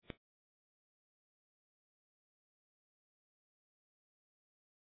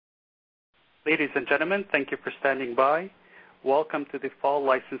Ladies and gentlemen, thank you for standing by. Welcome to the Fall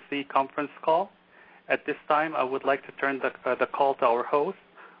Licensee Conference Call. At this time, I would like to turn the call to our host,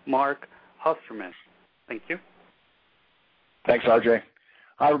 Mark Hosterman. Thank you. Thanks, RJ.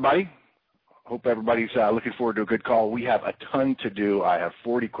 Hi, everybody. Hope everybody's looking forward to a good call. We have a ton to do. I have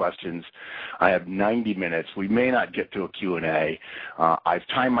 40 questions. I have 90 minutes. We may not get to a Q&A. I've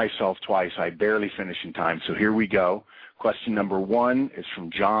timed myself twice. I barely finish in time, so here we go. Question number 1 is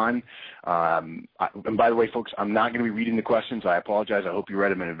from John. And by the way, folks, I'm not going to be reading the questions. I apologize. I hope you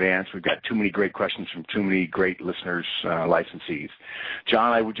read them in advance. We've got too many great questions from too many great listeners, licensees.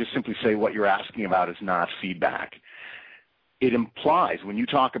 John, I would just simply say what you're asking about is not feedback. It implies, when you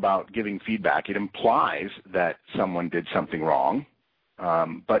talk about giving feedback, it implies that someone did something wrong,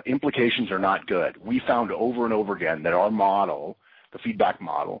 but implications are not good. We found over and over again that our model, the feedback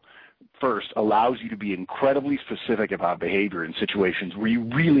model, first allows you to be incredibly specific about behavior in situations where you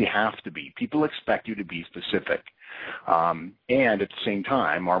really have to be. People expect you to be specific. And at the same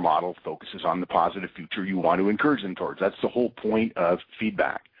time, our model focuses on the positive future you want to encourage them towards. That's the whole point of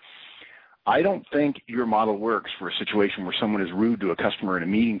feedback. I don't think your model works for a situation where someone is rude to a customer in a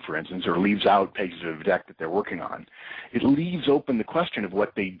meeting, for instance, or leaves out pages of a deck that they're working on. It leaves open the question of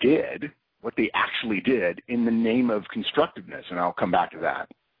what they did, what they actually did in the name of constructiveness, and I'll come back to that.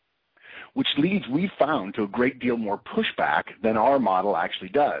 Which leads, we found, to a great deal more pushback than our model actually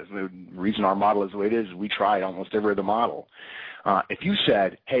does. The reason our model is the way it is we tried almost every other model. If you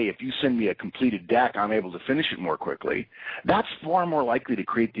said, hey, if you send me a completed deck, I'm able to finish it more quickly, that's far more likely to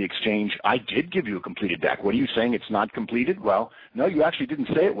create the exchange, I did give you a completed deck. What are you saying, it's not completed? Well, no, you actually didn't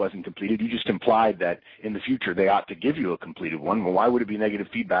say it wasn't completed. You just implied that in the future they ought to give you a completed one. Well, why would it be negative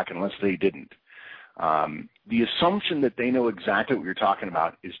feedback unless they didn't? The assumption that they know exactly what you're talking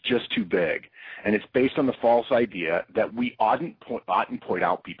about is just too big, and it's based on the false idea that we oughtn't point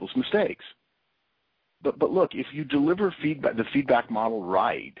out people's mistakes. But look, if you deliver feedback, the feedback model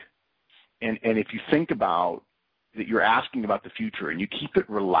right, and if you think about that you're asking about the future and you keep it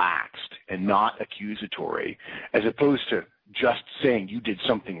relaxed and not accusatory, as opposed to just saying you did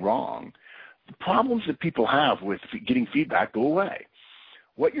something wrong, the problems that people have with getting feedback go away.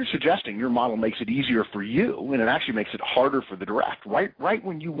 What you're suggesting, your model makes it easier for you, and it actually makes it harder for the direct. Right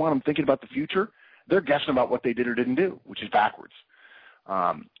when you want them thinking about the future, they're guessing about what they did or didn't do, which is backwards.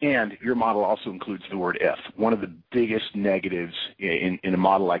 And your model also includes the word if. One of the biggest negatives in a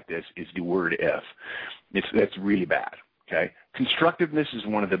model like this is the word if. That's really bad. Okay? Constructiveness is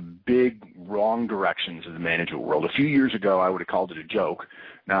one of the big wrong directions of the management world. A few years ago, I would have called it a joke.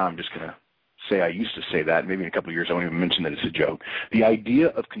 Now I'm just going to say I used to say that. Maybe in a couple of years I won't even mention that it's a joke. The idea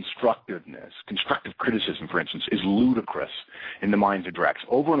of constructiveness, constructive criticism, for instance, is ludicrous in the minds of directs.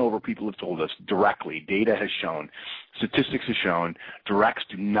 Over and over, people have told us directly, data has shown, statistics have shown, directs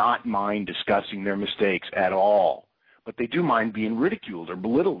do not mind discussing their mistakes at all. But they do mind being ridiculed or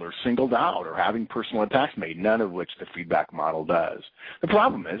belittled or singled out or having personal attacks made, none of which the feedback model does. The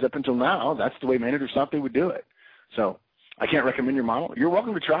problem is, up until now, that's the way managers thought they would do it. So I can't recommend your model. You're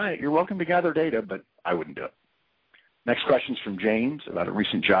welcome to try it. You're welcome to gather data, but I wouldn't do it. Next question is from James about a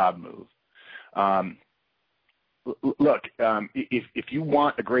recent job move. Look, if you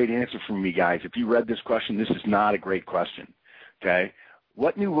want a great answer from me, guys, if you read this question, this is not a great question, okay?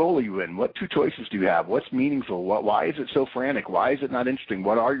 What new role are you in? What 2 choices do you have? What's meaningful? Why is it so frantic? Why is it not interesting?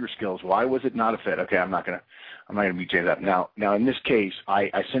 What are your skills? Why was it not a fit? Okay, I'm not gonna beat James up. Now in this case,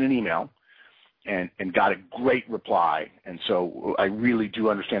 I sent an email and got a great reply, and so I really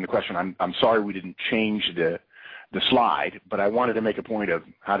do understand the question. I'm sorry we didn't change the slide, but I wanted to make a point of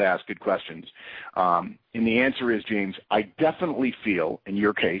how to ask good questions. And the answer is, James, I definitely feel, in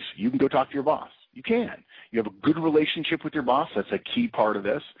your case, you can go talk to your boss. You can. You have a good relationship with your boss. That's a key part of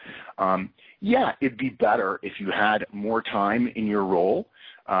this. Yeah, it'd be better if you had more time in your role,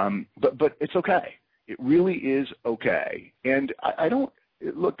 but it's okay. It really is okay. And I don't,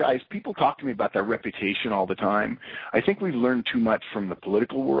 look, guys, people talk to me about their reputation all the time. I think we've learned too much from the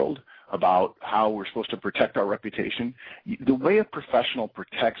political world about how we're supposed to protect our reputation. The way a professional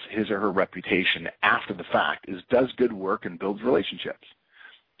protects his or her reputation after the fact is does good work and builds relationships.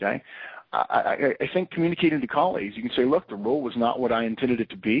 Okay? I think communicating to colleagues, you can say, look, the role was not what I intended it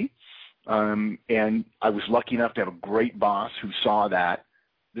to be, and I was lucky enough to have a great boss who saw that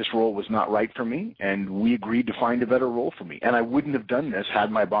this role was not right for me, and we agreed to find a better role for me. And I wouldn't have done this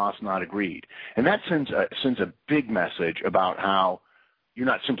had my boss not agreed. And that sends a big message about how you're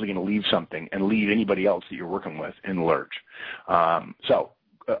not simply going to leave something and leave anybody else that you're working with in the lurch. So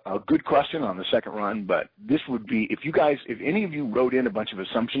a good question on the second run, but this would be, if any of you wrote in a bunch of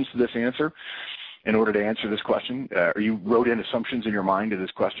assumptions to this answer, in order to answer this question, or you wrote in assumptions in your mind to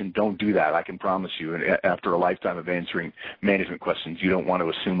this question, don't do that. I can promise you, and after a lifetime of answering management questions, you don't want to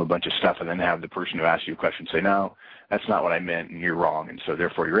assume a bunch of stuff and then have the person who asked you a question say, no, that's not what I meant, and you're wrong, and so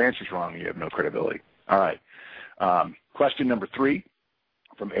therefore your answer's wrong, and you have no credibility. All right. Question number 3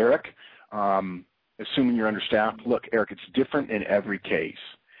 from Eric. Assuming you're understaffed, look, Eric, it's different in every case.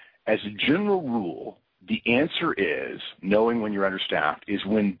 As a general rule, the answer is, knowing when you're understaffed, is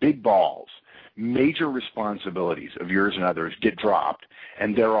when big balls, major responsibilities of yours and others get dropped,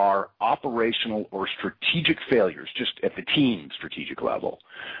 and there are operational or strategic failures, just at the team strategic level,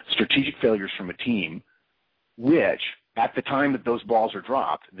 strategic failures from a team, which at the time that those balls are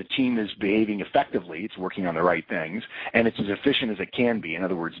dropped, the team is behaving effectively, it's working on the right things, and it's as efficient as it can be. In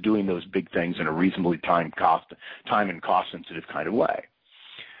other words, doing those big things in a reasonably time and cost-sensitive kind of way.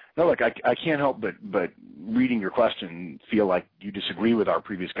 Now, look, I can't help but reading your question feel like you disagree with our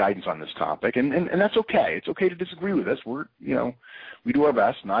previous guidance on this topic, and that's okay. It's okay to disagree with us. We do our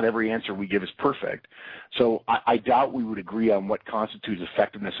best. Not every answer we give is perfect. So I doubt we would agree on what constitutes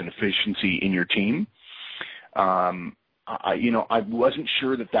effectiveness and efficiency in your team. I wasn't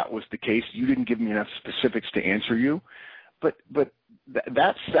sure that was the case. You didn't give me enough specifics to answer you. But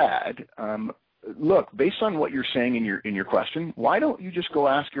that said, look, based on what you're saying in your question, why don't you just go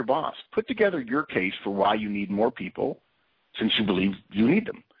ask your boss? Put together your case for why you need more people, since you believe you need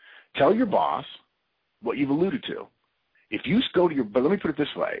them. Tell your boss what you've alluded to. If you go to but let me put it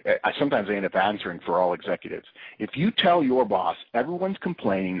this way. Sometimes I end up answering for all executives. If you tell your boss, everyone's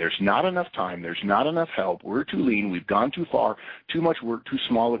complaining, there's not enough time, there's not enough help, we're too lean, we've gone too far, too much work, too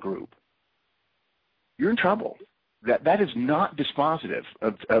small a group, you're in trouble. That is not dispositive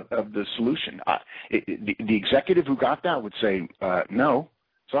of the solution. The executive who got that would say, no,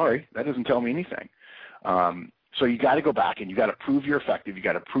 sorry, that doesn't tell me anything. So you got to go back and you got to prove you're effective, you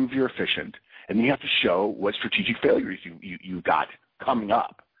got to prove you're efficient, and then you have to show what strategic failures you got coming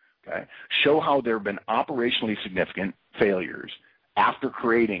up. Okay? Show how there have been operationally significant failures after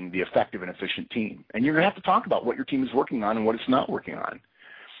creating the effective and efficient team. And you're going to have to talk about what your team is working on and what it's not working on.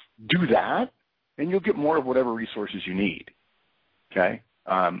 Do that, and you'll get more of whatever resources you need, okay?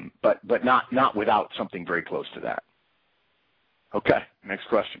 But not without something very close to that. Okay, next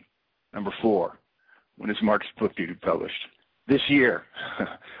question. Number 4, when is Mark's book due to be published? This year.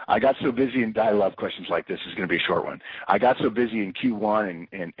 I got so busy, and I love questions like this. This is going to be a short one. I got so busy in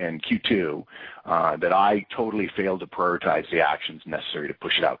Q1 and Q2 that I totally failed to prioritize the actions necessary to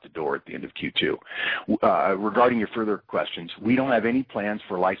push it out the door at the end of Q2. Regarding your further questions, we don't have any plans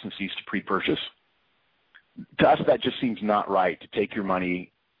for licensees to pre-purchase. To us, that just seems not right, to take your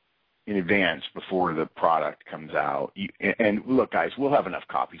money in advance before the product comes out. And look, guys, we'll have enough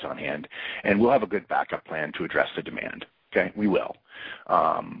copies on hand, and we'll have a good backup plan to address the demand. Okay, we will.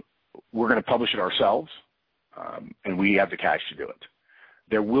 We're going to publish it ourselves, and we have the cash to do it.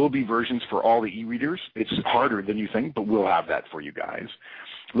 There will be versions for all the e-readers. It's harder than you think, but we'll have that for you guys.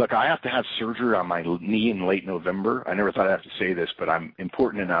 Look, I have to have surgery on my knee in late November. I never thought I'd have to say this, but I'm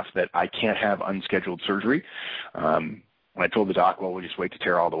important enough that I can't have unscheduled surgery. When I told the doc, well, we'll just wait to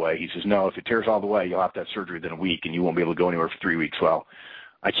tear all the way, he says, no, if it tears all the way, you'll have to have surgery within a week, and you won't be able to go anywhere for 3 weeks. Well,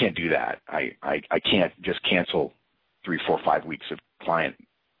 I can't do that. I can't just cancel 3, 4, 5 weeks of client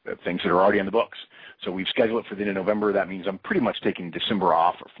things that are already on the books. So we've scheduled it for the end of November. That means I'm pretty much taking December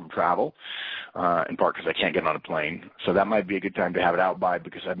off from travel, in part because I can't get on a plane. So that might be a good time to have it out by,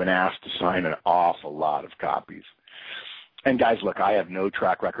 because I've been asked to sign an awful lot of copies. And guys, look, I have no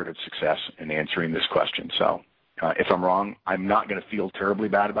track record of success in answering this question. So if I'm wrong, I'm not going to feel terribly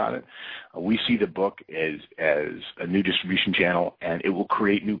bad about it. We see the book as a new distribution channel, and it will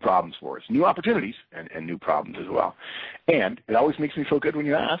create new problems for us, new opportunities and new problems as well. And it always makes me feel good when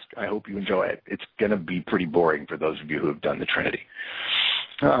you ask. I hope you enjoy it. It's going to be pretty boring for those of you who have done the Trinity.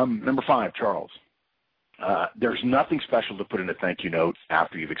 Number 5, Charles. There's nothing special to put in a thank you note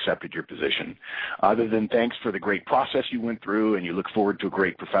after you've accepted your position, other than thanks for the great process you went through, and you look forward to a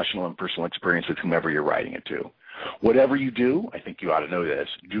great professional and personal experience with whomever you're writing it to. Whatever you do, I think you ought to know this,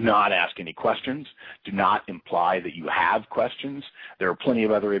 do not ask any questions. Do not imply that you have questions. There are plenty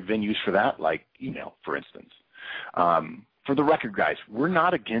of other venues for that, like email, for instance. For the record, guys, we're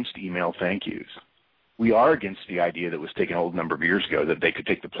not against email thank yous. We are against the idea that was taken a whole number of years ago that they could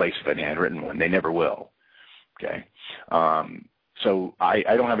take the place of a handwritten one. They never will. Okay. So I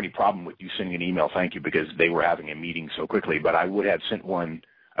don't have any problem with you sending an email thank you because they were having a meeting so quickly, but I would have sent one.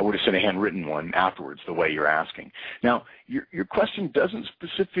 I would have sent a handwritten one afterwards the way you're asking. Now, your question doesn't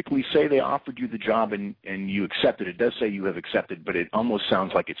specifically say they offered you the job and you accepted. It does say you have accepted, but it almost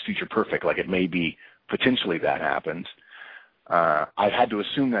sounds like it's future perfect, like it may be potentially that happens. I've had to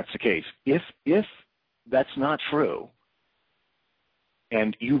assume that's the case. If that's not true,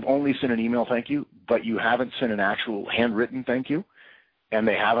 and you've only sent an email thank you, but you haven't sent an actual handwritten thank you, and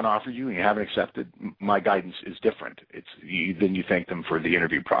they haven't offered you and you haven't accepted, my guidance is different. Then you thank them for the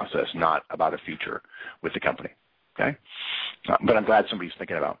interview process, not about a future with the company. Okay? But I'm glad somebody's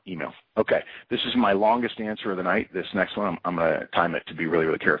thinking about email. Okay, this is my longest answer of the night. This next one, I'm going to time it to be really,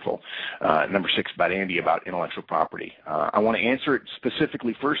 really careful. Number 6, about Andy, about intellectual property. I want to answer it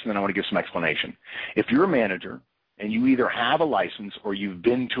specifically first, and then I want to give some explanation. If you're a manager and you either have a license or you've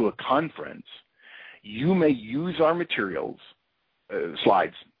been to a conference, you may use our materials,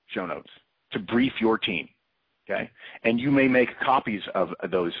 slides, show notes, to brief your team. Okay? And you may make copies of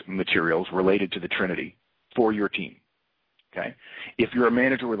those materials related to the Trinity for your team. Okay? If you're a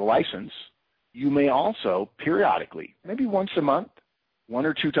manager with a license, you may also periodically, maybe once a month, 1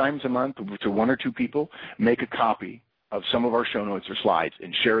 or 2 times a month to 1 or 2 people, make a copy of some of our show notes or slides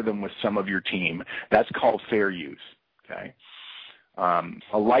and share them with some of your team. That's called fair use. Okay?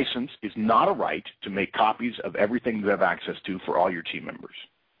 A license is not a right to make copies of everything you have access to for all your team members.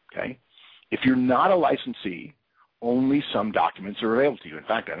 Okay? If you're not a licensee, only some documents are available to you. In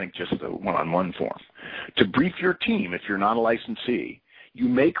fact, I think just the one-on-one form. To brief your team, if you're not a licensee, you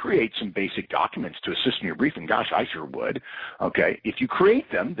may create some basic documents to assist in your briefing. Gosh, I sure would. Okay, if you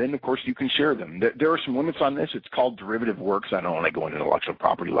create them, then of course you can share them. There are some limits on this. It's called derivative works. I don't want to go into intellectual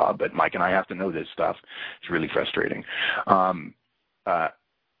property law, but Mike and I have to know this stuff. It's really frustrating.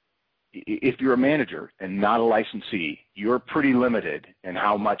 If you're a manager and not a licensee, you're pretty limited in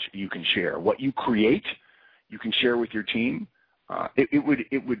how much you can share. What you create, you can share with your team. It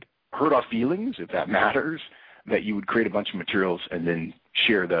would hurt our feelings, if that matters, that you would create a bunch of materials and then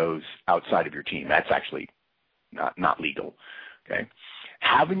share those outside of your team. That's actually not legal. Okay,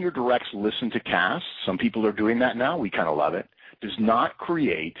 having your directs listen to casts, some people are doing that now. We kind of love it. Does not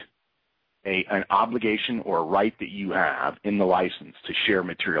create an obligation or a right that you have in the license to share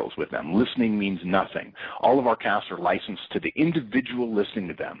materials with them. Listening means nothing. All of our casts are licensed to the individual listening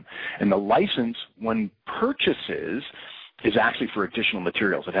to them. And the license, when purchases, is actually for additional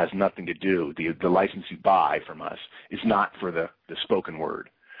materials. It has nothing to do. The license you buy from us is not for the spoken word.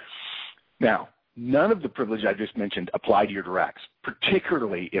 Now, none of the privileges I just mentioned apply to your directs,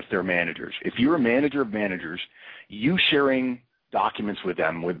 particularly if they're managers. If you're a manager of managers, you sharing documents with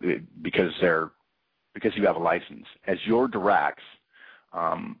them because you have a license as your directs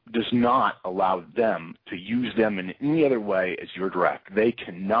does not allow them to use them in any other way as your direct. They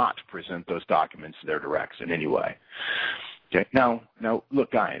cannot present those documents to their directs in any way. Okay. Now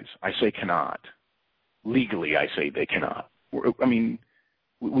look, guys, I say cannot. Legally, I say they cannot. I mean,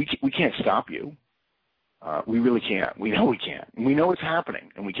 we can't stop you. We really can't. We know we can't. We know it's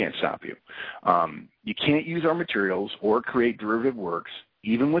happening, and we can't stop you. You can't use our materials or create derivative works,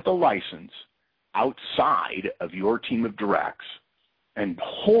 even with a license, outside of your team of directs. And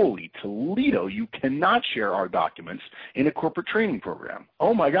holy Toledo, you cannot share our documents in a corporate training program.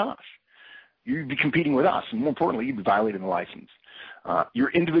 Oh, my gosh. You'd be competing with us, and more importantly, you'd be violating the license. Your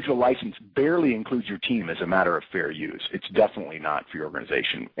individual license barely includes your team as a matter of fair use. It's definitely not for your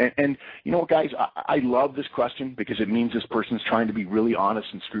organization. And you know what, guys? I love this question because it means this person's trying to be really honest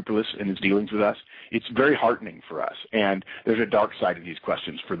and scrupulous in his dealings with us. It's very heartening for us. And there's a dark side of these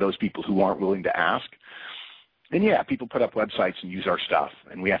questions for those people who aren't willing to ask. And, yeah, people put up websites and use our stuff,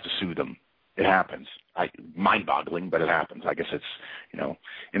 and we have to sue them. It happens. Mind-boggling, but it happens. I guess it's,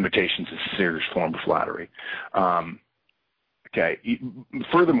 imitation's a serious form of flattery. Okay.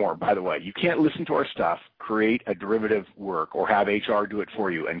 Furthermore, by the way, you can't listen to our stuff, create a derivative work, or have HR do it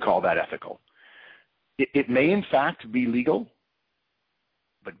for you and call that ethical. It may, in fact, be legal,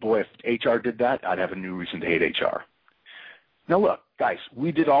 but, boy, if HR did that, I'd have a new reason to hate HR. Now, look, guys,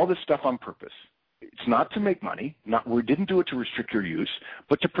 we did all this stuff on purpose. It's not to make money. We didn't do it to restrict your use,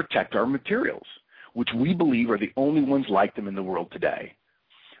 but to protect our materials, which we believe are the only ones like them in the world today.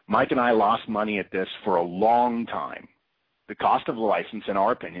 Mike and I lost money at this for a long time. The cost of the license, in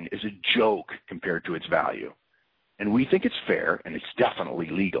our opinion, is a joke compared to its value. And we think it's fair, and it's definitely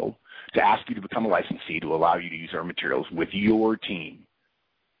legal, to ask you to become a licensee to allow you to use our materials with your team.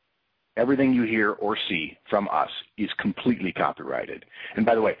 Everything you hear or see from us is completely copyrighted. And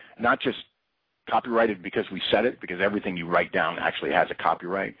by the way, not just copyrighted because we said it, because everything you write down actually has a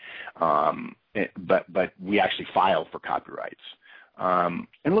copyright, but we actually file for copyrights.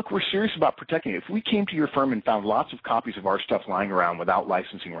 And look, we're serious about protecting it. If we came to your firm and found lots of copies of our stuff lying around without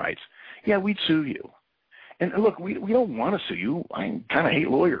licensing rights, yeah, we'd sue you. And look, we don't want to sue you. I kind of hate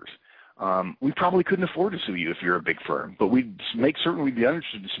lawyers. We probably couldn't afford to sue you if you're a big firm, but we'd make certain we'd be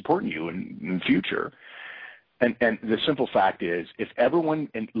interested in supporting you in the future. And the simple fact is, if everyone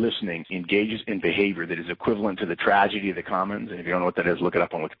listening engages in behavior that is equivalent to the tragedy of the commons, and if you don't know what that is, look it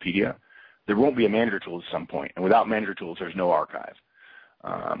up on Wikipedia, there won't be a manager tool at some point. And without manager tools, there's no archive.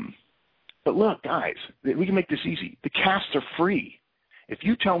 But look, guys, we can make this easy. The casts are free. If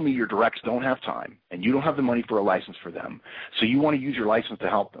you tell me your directs don't have time and you don't have the money for a license for them, so you want to use your license to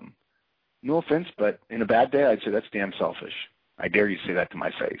help them, no offense, but in a bad day, I'd say that's damn selfish. I dare you to say that to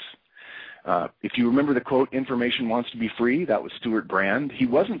my face. If you remember the quote, information wants to be free, that was Stuart Brand. He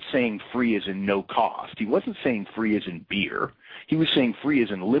wasn't saying free as in no cost. He wasn't saying free as in beer. He was saying free as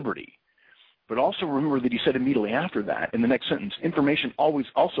in liberty. But also remember that he said immediately after that, in the next sentence, information always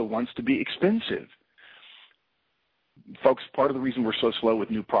also wants to be expensive. Folks, part of the reason we're so slow with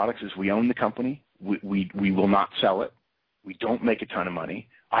new products is we own the company. We will not sell it. We don't make a ton of money.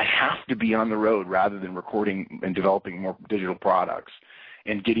 I have to be on the road rather than recording and developing more digital products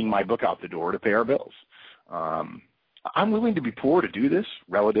and getting my book out the door to pay our bills. I'm willing to be poor to do this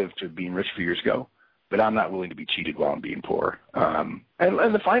relative to being rich a few years ago, but I'm not willing to be cheated while I'm being poor. And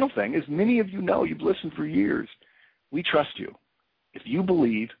the final thing is, many of you know, you've listened for years. We trust you. If you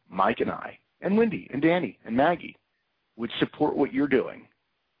believe Mike and I and Wendy and Danny and Maggie would support what you're doing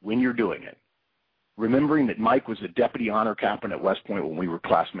when you're doing it, remembering that Mike was the deputy honor captain at West Point when we were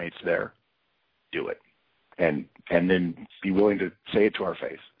classmates there, do it. And then be willing to say it to our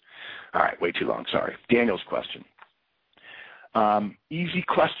face. All right, way too long, sorry. Daniel's question. Easy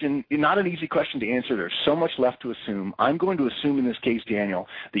question, not an easy question to answer. There's so much left to assume. I'm going to assume in this case, Daniel,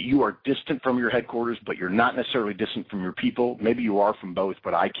 that you are distant from your headquarters, but you're not necessarily distant from your people. Maybe you are from both,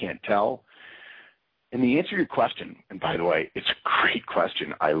 but I can't tell. And the answer to your question, and by the way, it's a great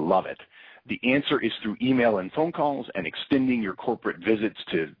question. I love it. The answer is through email and phone calls and extending your corporate visits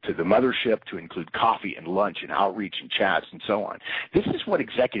to the mothership to include coffee and lunch and outreach and chats and so on. This is what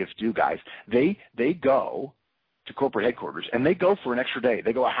executives do, guys. They go to corporate headquarters, and they go for an extra day.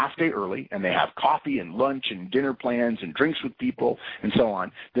 They go a half day early, and they have coffee and lunch and dinner plans and drinks with people and so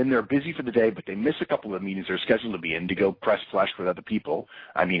on. Then they're busy for the day, but they miss a couple of meetings they're scheduled to be in to go press flesh with other people.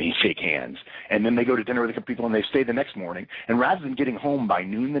 I mean, shake hands. And then they go to dinner with the people, and they stay the next morning. And rather than getting home by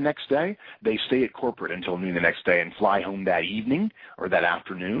noon the next day, they stay at corporate until noon the next day and fly home that evening or that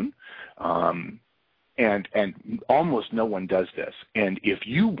afternoon. And almost no one does this. And if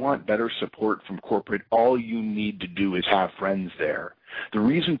you want better support from corporate, all you need to do is have friends there. The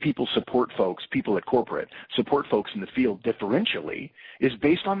reason people support folks, people at corporate, support folks in the field differentially is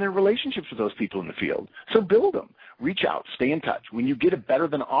based on their relationships with those people in the field. So build them. Reach out. Stay in touch. When you get a better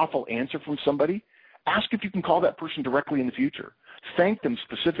than awful answer from somebody, ask if you can call that person directly in the future. Thank them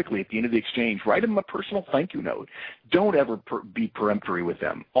specifically at the end of the exchange. Write them a personal thank you note. Don't ever be peremptory with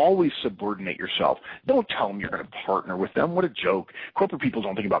them. Always subordinate yourself. Don't tell them you're going to partner with them. What a joke. Corporate people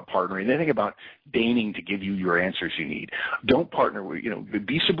don't think about partnering. They think about deigning to give you your answers you need. Don't partner with,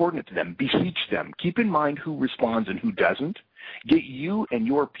 be subordinate to them. Beseech them. Keep in mind who responds and who doesn't. Get you and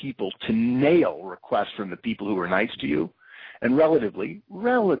your people to nail requests from the people who are nice to you, and relatively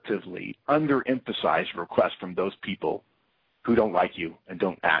underemphasize requests from those people who don't like you and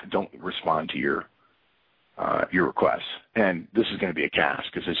don't respond to your requests. And this is going to be a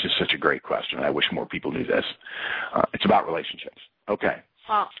cast because it's just such a great question. I wish more people knew this. It's about relationships. Okay.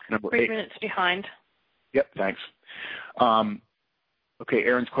 Wow. 3 minutes behind. Yep, thanks. Okay,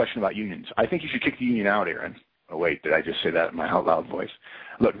 Aaron's question about unions. I think you should kick the union out, Aaron. Oh, wait, did I just say that in my out loud voice?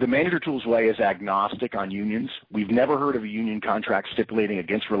 Look, the Manager Tools way is agnostic on unions. We've never heard of a union contract stipulating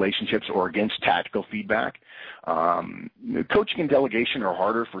against relationships or against tactical feedback. Coaching and delegation are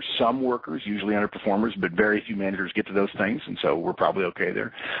harder for some workers, usually underperformers, but very few managers get to those things, and so we're probably okay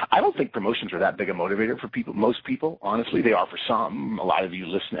there. I don't think promotions are that big a motivator for people. Most people, honestly, they are for some, a lot of you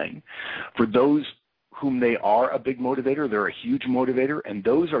listening. For those whom they are a big motivator, they're a huge motivator, and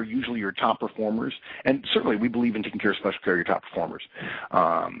those are usually your top performers. And certainly we believe in taking care of special care of your top performers.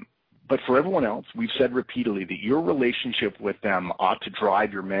 But for everyone else, we've said repeatedly that your relationship with them ought to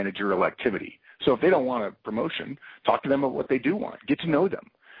drive your managerial activity. So if they don't want a promotion, talk to them about what they do want. Get to know them.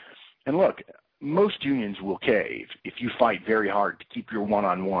 And look, most unions will cave if you fight very hard to keep your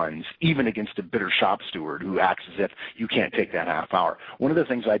one-on-ones, even against a bitter shop steward who acts as if you can't take that half hour. One of the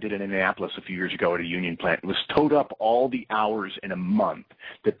things I did in Indianapolis a few years ago at a union plant was tote up all the hours in a month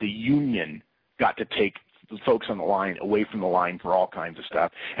that the union got to take the folks on the line away from the line for all kinds of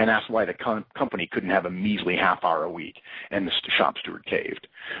stuff, and asked why the company couldn't have a measly half hour a week, and the shop steward caved.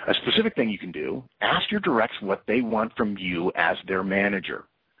 A specific thing you can do, ask your directs what they want from you as their manager.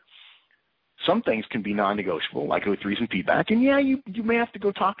 Some things can be non-negotiable, like O3s and feedback, and yeah, you may have to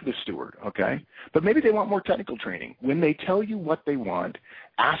go talk to the steward, okay? But maybe they want more technical training. When they tell you what they want,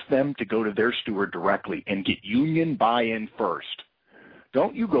 ask them to go to their steward directly and get union buy-in first.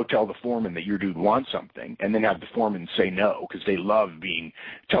 Don't you go tell the foreman that your dude wants something and then have the foreman say no, because they love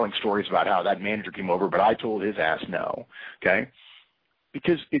telling stories about how that manager came over, but I told his ass no, okay?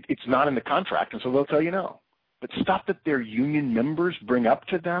 Because it's not in the contract, and so they'll tell you no. But stuff that their union members bring up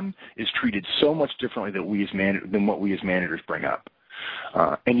to them is treated so much differently than what we as managers bring up.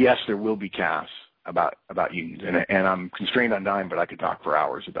 And yes, there will be CAS about unions, and I'm constrained on time, but I could talk for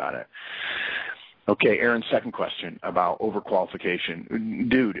hours about it. Okay, Aaron's second question about overqualification.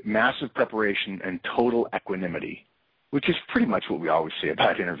 Dude, massive preparation and total equanimity, which is pretty much what we always say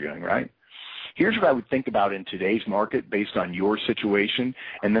about interviewing, right? Here's what I would think about in today's market based on your situation,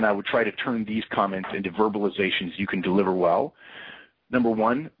 and then I would try to turn these comments into verbalizations you can deliver well. Number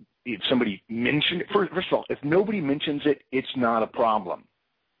one, if somebody mentioned it, first of all, if nobody mentions it, it's not a problem,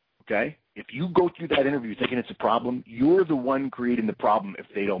 okay? If you go through that interview thinking it's a problem, you're the one creating the problem if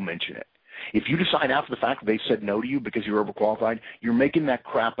they don't mention it. If you decide after the fact that they said no to you because you're overqualified, you're making that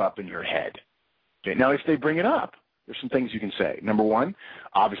crap up in your head. Okay? Now, if they bring it up, there's some things you can say. Number one,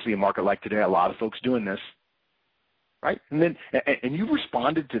 obviously a market like today, a lot of folks doing this, right? And you've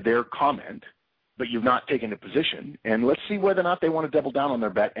responded to their comment, but you've not taken a position. And let's see whether or not they want to double down on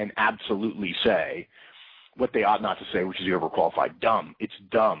their bet and absolutely say what they ought not to say, which is you're overqualified. Dumb. It's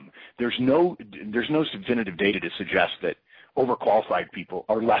dumb. There's no definitive data to suggest that overqualified people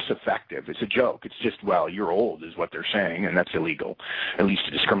are less effective. It's a joke. It's just, well, you're old is what they're saying, and that's illegal, at least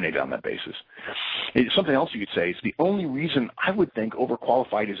to discriminate on that basis. Something else you could say is the only reason I would think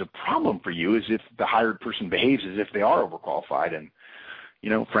overqualified is a problem for you is if the hired person behaves as if they are overqualified. And, you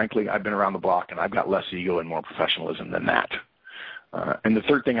know, frankly, I've been around the block, and I've got less ego and more professionalism than that. And the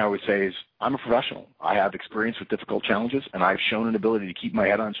third thing I would say is I'm a professional. I have experience with difficult challenges, and I've shown an ability to keep my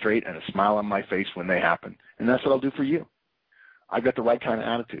head on straight and a smile on my face when they happen. And that's what I'll do for you. I've got the right kind of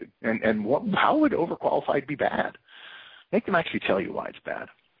attitude. And how would overqualified be bad? Make them actually tell you why it's bad.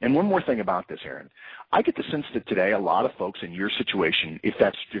 And one more thing about this, Aaron. I get the sense that today a lot of folks in your situation, if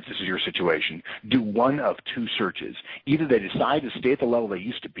this is your situation, do one of two searches. Either they decide to stay at the level they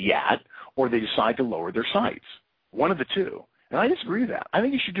used to be at, or they decide to lower their sights. One of the two. And I disagree with that. I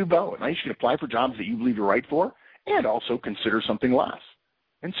think you should do both. I think you should apply for jobs that you believe you're right for, and also consider something less.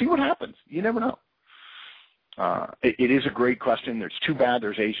 And see what happens. You never know. It is a great question. It's too bad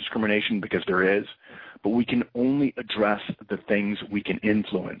there's age discrimination because there is, but we can only address the things we can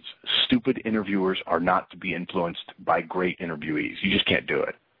influence. Stupid interviewers are not to be influenced by great interviewees. You just can't do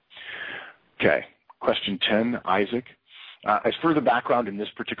it. Okay, question 10, Isaac. As further background in this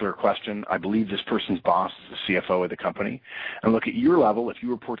particular question, I believe this person's boss is the CFO of the company. And look, at your level, if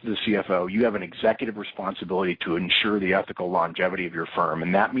you report to the CFO, you have an executive responsibility to ensure the ethical longevity of your firm,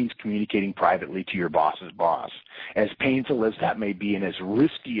 and that means communicating privately to your boss's boss. As painful as that may be and as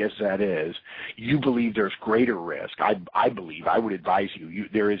risky as that is, you believe there's greater risk. I believe, I would advise you,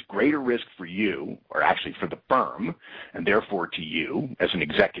 there is greater risk for you, or actually for the firm, and therefore to you as an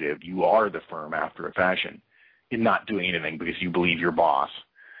executive, you are the firm after a fashion, in not doing anything because you believe your boss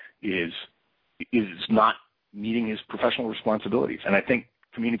is not meeting his professional responsibilities. And I think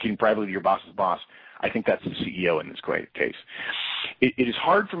communicating privately to your boss's boss, I think that's the CEO in this case. It is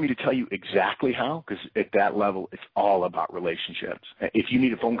hard for me to tell you exactly how, because at that level, it's all about relationships. If you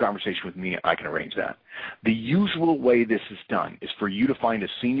need a phone conversation with me, I can arrange that. The usual way this is done is for you to find a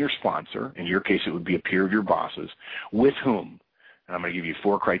senior sponsor, in your case it would be a peer of your boss's, with whom, and I'm going to give you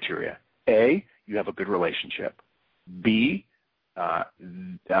 4 criteria. A, you have a good relationship. B,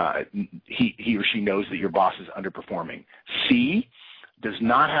 he or she knows that your boss is underperforming. C, does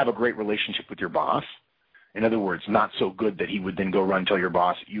not have a great relationship with your boss. In other words, not so good that he would then go run and tell your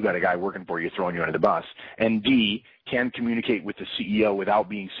boss, you got a guy working for you throwing you under the bus. And D, can communicate with the CEO without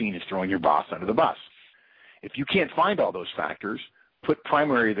being seen as throwing your boss under the bus. If you can't find all those factors, put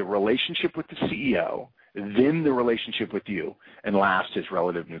primarily the relationship with the CEO, then the relationship with you, and last is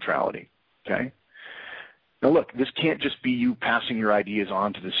relative neutrality. Okay? Now look, this can't just be you passing your ideas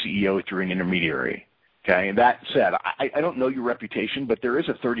on to the CEO through an intermediary. Okay, and that said, I don't know your reputation, but there is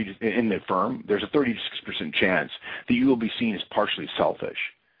in the firm, there's a 36% chance that you will be seen as partially selfish.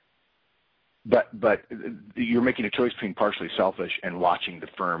 But you're making a choice between partially selfish and watching the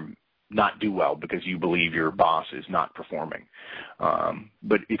firm not do well because you believe your boss is not performing.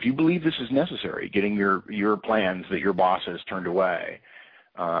 But if you believe this is necessary, getting your plans that your boss has turned away,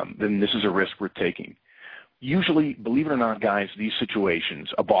 then this is a risk worth taking. Usually, believe it or not, guys, these situations,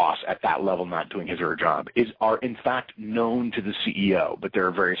 a boss at that level not doing his or her job, are in fact known to the CEO, but there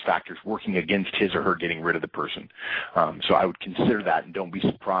are various factors working against his or her getting rid of the person. So I would consider that, and don't be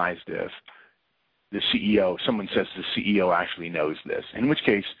surprised if the CEO, someone says the CEO actually knows this, in which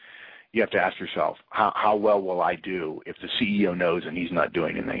case you have to ask yourself, how well will I do if the CEO knows and he's not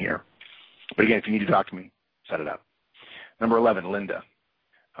doing anything here? But again, if you need to talk to me, set it up. Number 11, Linda.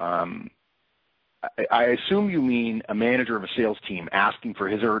 I assume you mean a manager of a sales team asking for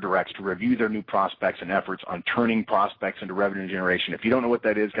his or her directs to review their new prospects and efforts on turning prospects into revenue generation. If you don't know what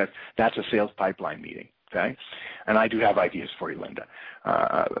that is, guys, that's a sales pipeline meeting, okay? And I do have ideas for you, Linda.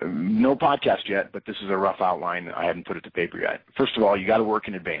 No podcast yet, but this is a rough outline. I haven't put it to paper yet. First of all, you got to work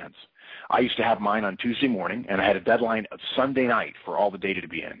in advance. I used to have mine on Tuesday morning, and I had a deadline of Sunday night for all the data to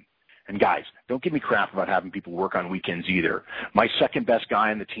be in. And guys, don't give me crap about having people work on weekends either. My second best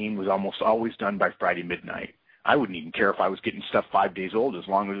guy on the team was almost always done by Friday midnight. I wouldn't even care if I was getting stuff 5 days old as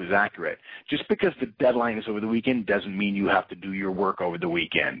long as it was accurate. Just because the deadline is over the weekend doesn't mean you have to do your work over the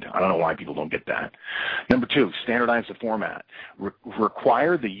weekend. I don't know why people don't get that. Number 2, standardize the format.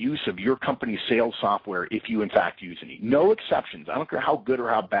 Require the use of your company's sales software if you in fact use any. No exceptions. I don't care how good or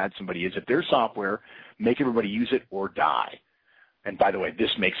how bad somebody is. If their software, make everybody use it or die. And by the way,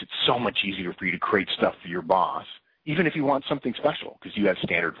 this makes it so much easier for you to create stuff for your boss, even if you want something special, because you have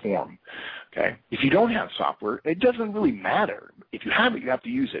standard form. Okay? If you don't have software, it doesn't really matter. If you have it, you have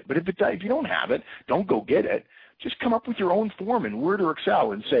to use it. But if you don't have it, don't go get it. Just come up with your own form in Word or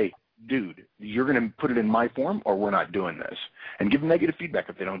Excel and say, dude, you're going to put it in my form or we're not doing this. And give them negative feedback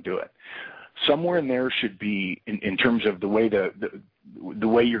if they don't do it. Somewhere in there should be, in terms of the way the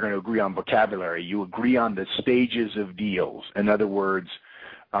way you're going to agree on vocabulary, you agree on the stages of deals. In other words,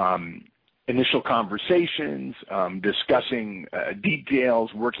 initial conversations, discussing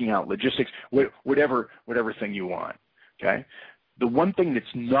details, working out logistics, whatever thing you want. Okay. The one thing that's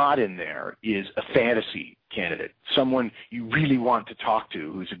not in there is a fantasy candidate, someone you really want to talk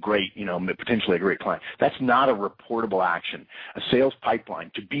to who's a great, potentially a great client. That's not a reportable action. A sales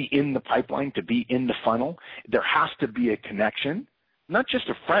pipeline, to be in the pipeline, to be in the funnel, there has to be a connection, not just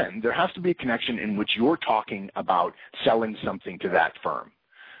a friend. There has to be a connection in which you're talking about selling something to that firm.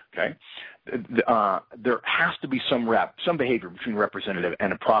 Okay? There has to be some behavior between a representative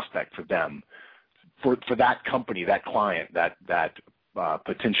and a prospect for them, for that company, that client, that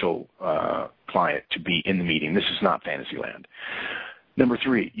potential client to be in the meeting. This is not Fantasyland. Number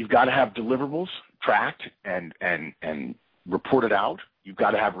 3, you've got to have deliverables tracked and reported out. You've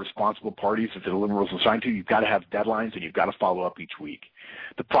got to have responsible parties if the deliverables are assigned to you. You've got to have deadlines, and you've got to follow up each week.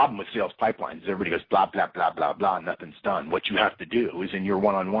 The problem with sales pipelines is everybody goes blah, blah, blah, blah, blah, nothing's done. What you have to do is in your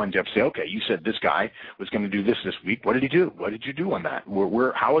one-on-one, you have to say, okay, you said this guy was going to do this week. What did he do? What did you do on that?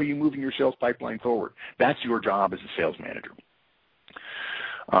 How are you moving your sales pipeline forward? That's your job as a sales manager.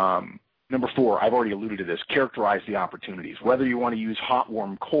 Number 4, I've already alluded to this, characterize the opportunities. Whether you want to use hot,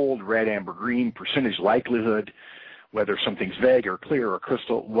 warm, cold, red, amber, green, percentage likelihood, whether something's vague or clear or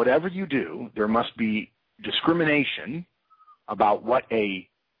crystal, whatever you do, there must be discrimination about what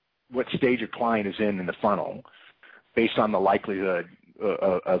stage a client is in the funnel based on the likelihood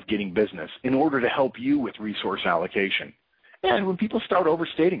of getting business in order to help you with resource allocation. And when people start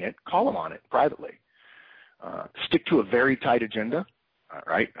overstating it, call them on it privately. Stick to a very tight agenda.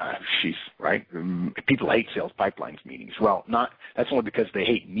 Right? Right? People hate sales pipelines meetings. Well, that's only because they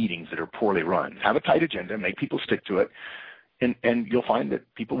hate meetings that are poorly run. Have a tight agenda, make people stick to it, and you'll find that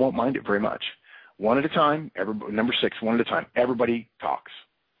people won't mind it very much. One at a time, number 6, one at a time, everybody talks.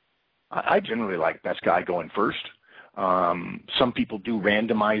 I generally like best guy going first. Some people do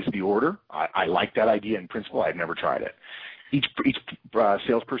randomize the order. I like that idea in principle. I've never tried it. Each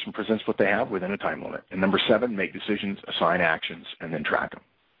salesperson presents what they have within a time limit. And number 7, make decisions, assign actions, and then track them.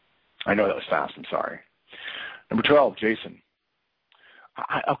 I know that was fast. I'm sorry. Number 12, Jason.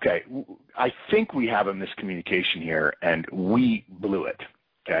 Okay, I think we have a miscommunication here, and we blew it.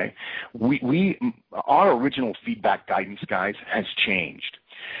 Okay, our original feedback guidance, guys, has changed.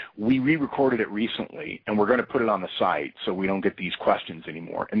 We re-recorded it recently, and we're going to put it on the site so we don't get these questions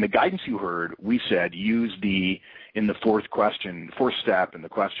anymore. In the guidance you heard, we said use in the fourth step in the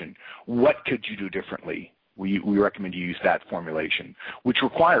question, what could you do differently? We recommend you use that formulation, which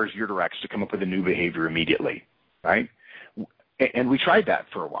requires your directs to come up with a new behavior immediately, right? And we tried that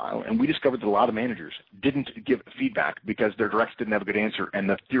for a while, and we discovered that a lot of managers didn't give feedback because their directs didn't have a good answer, and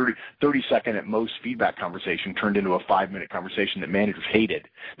the 30-second at most feedback conversation turned into a 5-minute conversation that managers hated.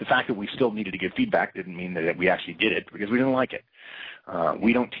 The fact that we still needed to give feedback didn't mean that we actually did it because we didn't like it.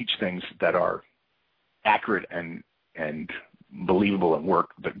 We don't teach things that are accurate and believable and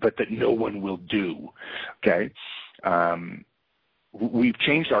work, but that no one will do, okay? We've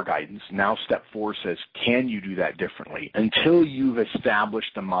changed our guidance. Now step 4 says, can you do that differently? Until you've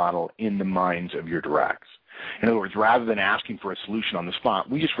established the model in the minds of your directs. In other words, rather than asking for a solution on the spot,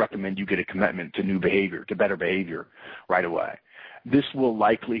 we just recommend you get a commitment to new behavior, to better behavior right away. This will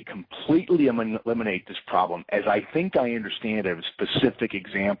likely completely eliminate this problem, as I think I understand it, of specific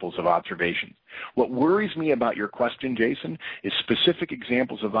examples of observations. What worries me about your question, Jason, is specific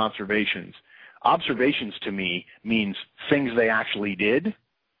examples of observations. Observations to me means things they actually did,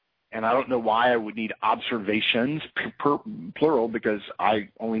 and I don't know why I would need observations, plural, because I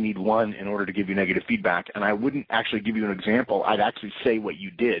only need one in order to give you negative feedback, and I wouldn't actually give you an example. I'd actually say what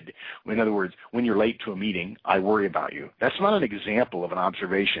you did. In other words, when you're late to a meeting, I worry about you. That's not an example of an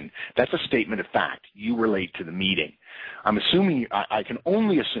observation. That's a statement of fact. You were late to the meeting. I'm assuming, I can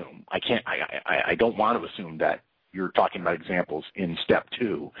only assume, I don't want to assume that you're talking about examples in step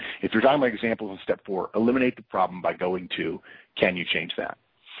 2. If you're talking about examples in step 4, eliminate the problem by going to, can you change that?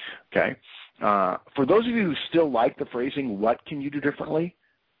 Okay. For those of you who still like the phrasing, what can you do differently?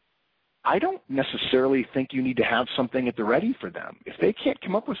 I don't necessarily think you need to have something at the ready for them. If they can't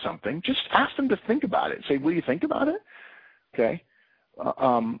come up with something, just ask them to think about it. Say, will you think about it? Okay.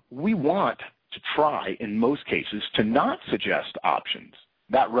 We want to try, in most cases, to not suggest options.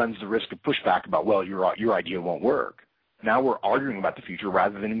 That runs the risk of pushback about, well, your idea won't work. Now we're arguing about the future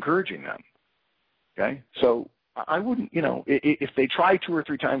rather than encouraging them. Okay. So I wouldn't, if they try 2 or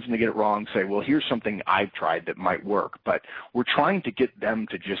 3 times and they get it wrong, say, well, here's something I've tried that might work. But we're trying to get them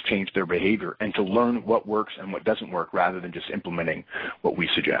to just change their behavior and to learn what works and what doesn't work rather than just implementing what we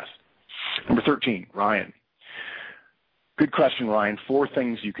suggest. Number 13, Ryan. Good question, Ryan. 4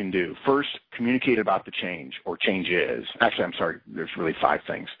 things you can do. First, communicate about the change or changes. Actually, I'm sorry, there's really 5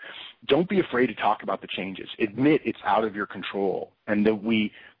 things. Don't be afraid to talk about the changes. Admit it's out of your control and that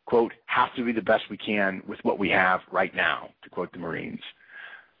we, quote, have to be the best we can with what we have right now, to quote the Marines.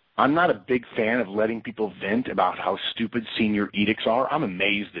 I'm not a big fan of letting people vent about how stupid senior edicts are. I'm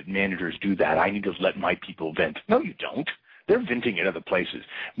amazed that managers do that. I need to let my people vent. No, you don't. They're venting at other places.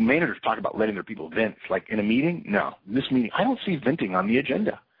 Managers talk about letting their people vent. Like in a meeting? No. In this meeting, I don't see venting on the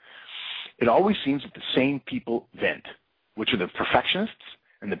agenda. It always seems that the same people vent, which are the perfectionists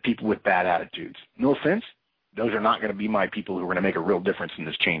and the people with bad attitudes. No offense. Those are not going to be my people who are going to make a real difference in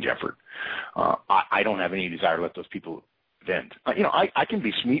this change effort. I don't have any desire to let those people vent. I can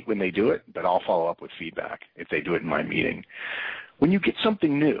be sweet when they do it, but I'll follow up with feedback if they do it in my meeting. When you get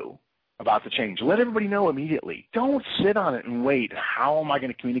something new about the change, let everybody know immediately. Don't sit on it and wait. How am I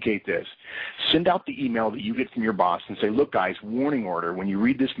going to communicate this? Send out the email that you get from your boss and say, look, guys, warning order. When you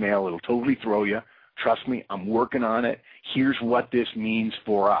read this mail, it'll totally throw you. Trust me, I'm working on it. Here's what this means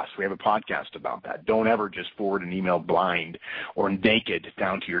for us. We have a podcast about that. Don't ever just forward an email blind or naked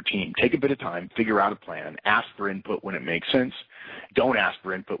down to your team. Take a bit of time, figure out a plan, ask for input when it makes sense. Don't ask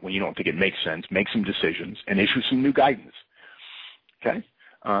for input when you don't think it makes sense. Make some decisions and issue some new guidance. Okay?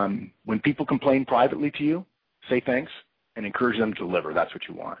 When people complain privately to you, say thanks and encourage them to deliver. That's what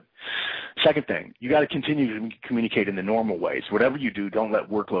you want. Second thing, you got to continue to communicate in the normal ways. Whatever you do, don't let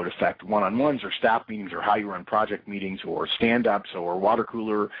workload affect one-on-ones or staff meetings or how you run project meetings or stand-ups or water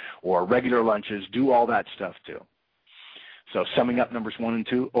cooler or regular lunches. Do all that stuff too. So summing up numbers 1 and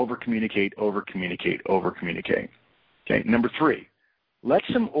 2, over-communicate, over-communicate, over-communicate. Okay, number 3. Make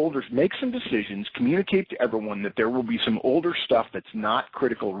some decisions, communicate to everyone that there will be some older stuff that's not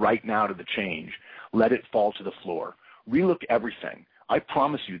critical right now to the change. Let it fall to the floor. Relook everything. I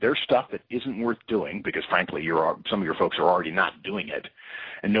promise you there's stuff that isn't worth doing because, frankly, some of your folks are already not doing it,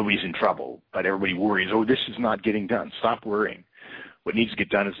 and nobody's in trouble, but everybody worries, oh, this is not getting done. Stop worrying. What needs to get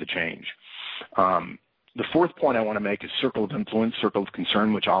done is the change. The 4th point I want to make is circle of influence, circle of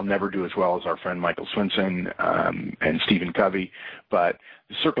concern, which I'll never do as well as our friend Michael Swinson and Stephen Covey. But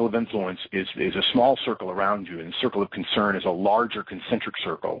the circle of influence is a small circle around you, and the circle of concern is a larger concentric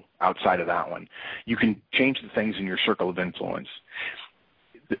circle outside of that one. You can change the things in your circle of influence.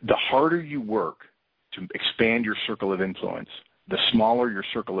 The harder you work to expand your circle of influence, the smaller your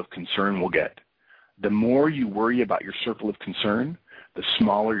circle of concern will get. The more you worry about your circle of concern, the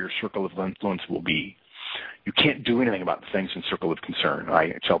smaller your circle of influence will be. You can't do anything about the things in circle of concern.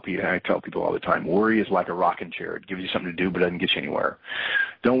 I tell people all the time, worry is like a rocking chair. It gives you something to do, but it doesn't get you anywhere.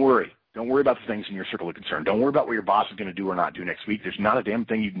 Don't worry. Don't worry about the things in your circle of concern. Don't worry about what your boss is going to do or not do next week. There's not a damn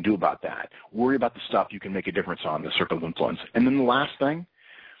thing you can do about that. Worry about the stuff you can make a difference on, the circle of influence. And then the last thing,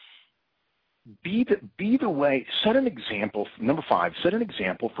 Be the way. Set an example. Number 5, set an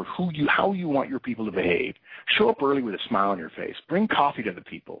example for how you want your people to behave. Show up early with a smile on your face. Bring coffee to the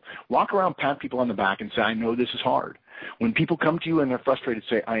people. Walk around, pat people on the back, and say, "I know this is hard." When people come to you and they're frustrated,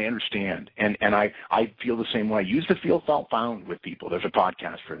 say, "I understand," and I feel the same way. Use the feel, felt, found with people. There's a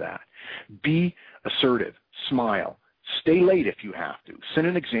podcast for that. Be assertive. Smile. Stay late if you have to. Set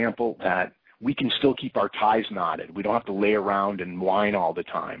an example that we can still keep our ties knotted. We don't have to lay around and whine all the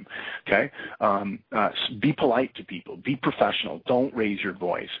time, okay? Be polite to people. Be professional. Don't raise your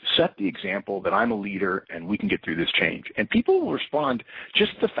voice. Set the example that I'm a leader and we can get through this change. And people will respond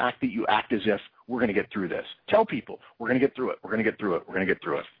just the fact that you act as if we're going to get through this. Tell people, we're going to get through it. We're going to get through it. We're going to get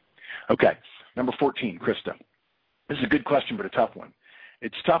through it. Okay, number 14, Krista. This is a good question, but a tough one.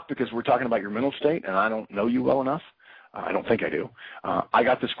 It's tough because we're talking about your mental state, and I don't know you well enough. I don't think I do. I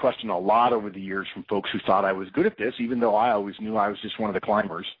got this question a lot over the years from folks who thought I was good at this, even though I always knew I was just one of the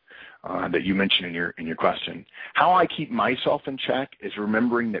climbers that you mentioned in your question. How I keep myself in check is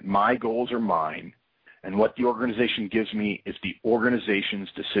remembering that my goals are mine, and what the organization gives me is the organization's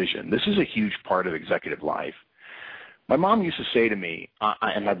decision. This is a huge part of executive life. My mom used to say to me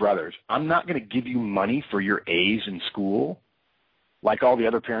and my brothers, "I'm not going to give you money for your A's in school like all the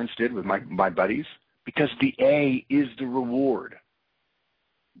other parents did with my buddies, because the A is the reward."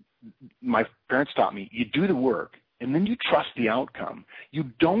 My parents taught me, you do the work, and then you trust the outcome. You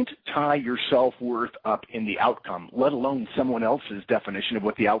don't tie your self-worth up in the outcome, let alone someone else's definition of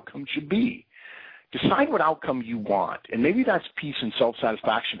what the outcome should be. Decide what outcome you want, and maybe that's peace and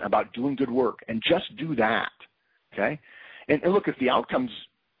self-satisfaction about doing good work, and just do that, okay? And look, if the outcomes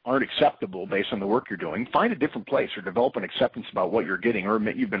aren't acceptable based on the work you're doing, find a different place or develop an acceptance about what you're getting, or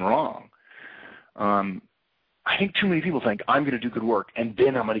admit you've been wrong. I think too many people think, I'm going to do good work and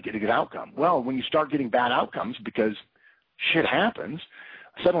then I'm going to get a good outcome. Well, when you start getting bad outcomes because shit happens,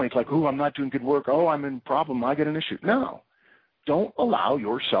 suddenly it's like, oh, I'm not doing good work. Oh, I'm in a problem. I get an issue. No. Don't allow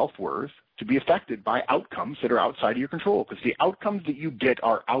your self-worth to be affected by outcomes that are outside of your control, because the outcomes that you get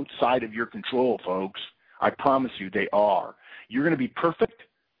are outside of your control, folks. I promise you they are. You're going to be perfect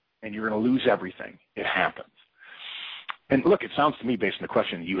and you're going to lose everything. It happens. And look, it sounds to me, based on the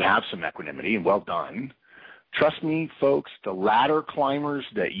question, you have some equanimity, and well done. Trust me, folks, the ladder climbers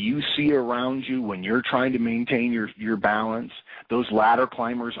that you see around you when you're trying to maintain your balance, those ladder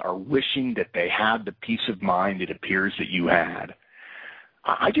climbers are wishing that they had the peace of mind it appears that you had.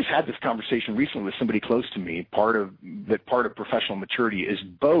 I just had this conversation recently with somebody close to me. Part of professional maturity is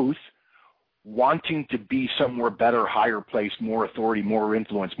both wanting to be somewhere better, higher place, more authority, more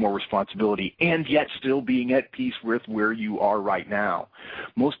influence, more responsibility, and yet still being at peace with where you are right now.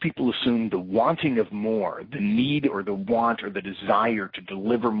 Most people assume the wanting of more, the need or the want or the desire to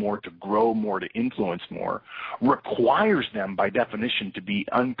deliver more, to grow more, to influence more, requires them by definition to be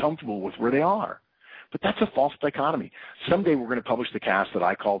uncomfortable with where they are. But that's a false dichotomy. Someday we're going to publish the cast that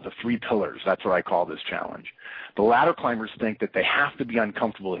I call the 3 pillars. That's what I call this challenge. The ladder climbers think that they have to be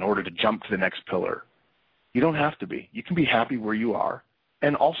uncomfortable in order to jump to the next pillar. You don't have to be. You can be happy where you are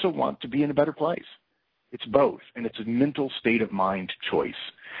and also want to be in a better place. It's both, and it's a mental state of mind choice.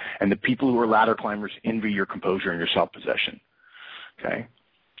 And the people who are ladder climbers envy your composure and your self-possession. Okay?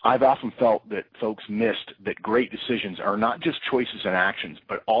 I've often felt that folks missed that great decisions are not just choices and actions,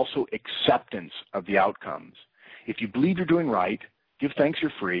 but also acceptance of the outcomes. If you believe you're doing right, give thanks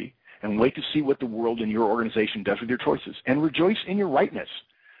you're free, and wait to see what the world and your organization does with your choices, and rejoice in your rightness.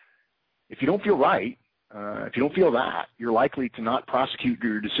 If you don't feel right, if you don't feel that, you're likely to not prosecute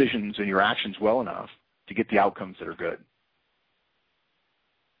your decisions and your actions well enough to get the outcomes that are good.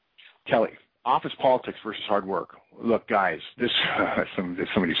 Kelly. Office politics versus hard work. Look, guys,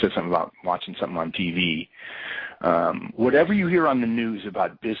 somebody said something about watching something on TV. Whatever you hear on the news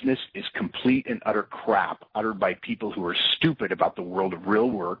about business is complete and utter crap uttered by people who are stupid about the world of real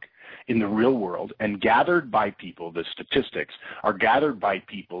work in the real world, and gathered by people, the statistics are gathered by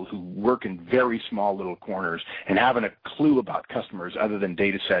people who work in very small little corners and haven't a clue about customers other than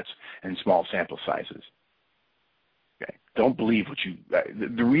data sets and small sample sizes. Okay. Don't believe what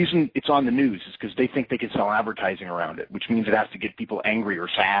the reason it's on the news is because they think they can sell advertising around it, which means it has to get people angry or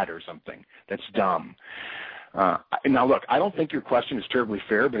sad or something. That's dumb. Now, look, I don't think your question is terribly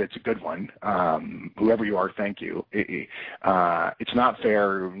fair, but it's a good one. Whoever you are, thank you. It's not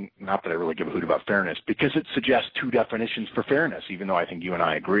fair, not that I really give a hoot about fairness, because it suggests 2 definitions for fairness, even though I think you and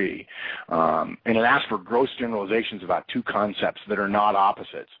I agree. And it asks for gross generalizations about 2 concepts that are not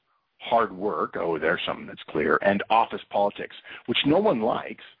opposites. Hard work, oh, there's something that's clear, and office politics, which no one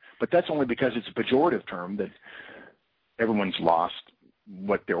likes, but that's only because it's a pejorative term that everyone's lost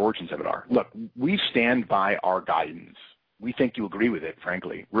what their origins of it are. Look, we stand by our guidance. We think you agree with it,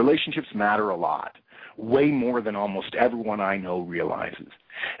 frankly. Relationships matter a lot, way more than almost everyone I know realizes.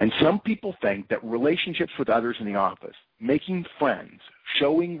 And some people think that relationships with others in the office, making friends,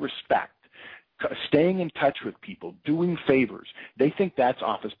 showing respect, staying in touch with people, doing favors, they think that's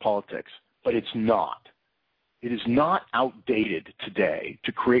office politics, but it's not. It is not outdated today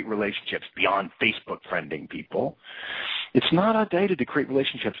to create relationships beyond Facebook friending people. It's not outdated to create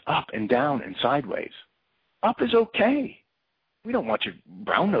relationships up and down and sideways. Up is okay. We don't want you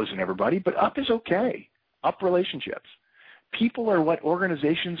brown-nosing everybody, but up is okay. Up relationships. People are what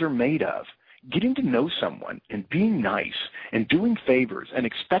organizations are made of. Getting to know someone and being nice and doing favors and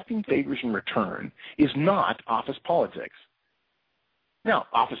expecting favors in return is not office politics. Now,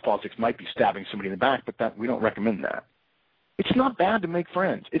 office politics might be stabbing somebody in the back, but we don't recommend that. It's not bad to make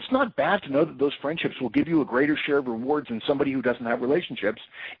friends. It's not bad to know that those friendships will give you a greater share of rewards than somebody who doesn't have relationships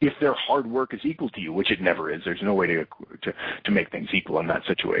if their hard work is equal to you, which it never is. There's no way to make things equal in that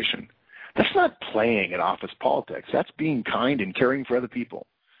situation. That's not playing at office politics. That's being kind and caring for other people.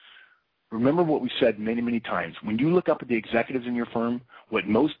 Remember what we said many, many times. When you look up at the executives in your firm, what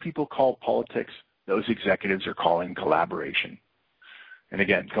most people call politics, those executives are calling collaboration. And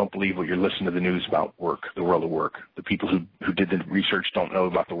again, don't believe what you're listening to the news about work, the world of work. The people who did the research don't know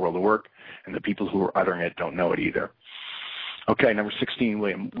about the world of work, and the people who are uttering it don't know it either. Okay, number 16,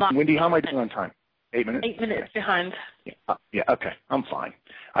 William. Wendy, how am I doing on time? 8 minutes? 8 minutes behind. Yeah, okay, I'm fine.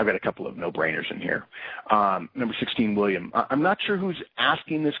 I've got a couple of no-brainers in here. Number 16, William. I'm not sure who's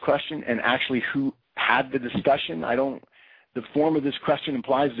asking this question and actually who had the discussion. The form of this question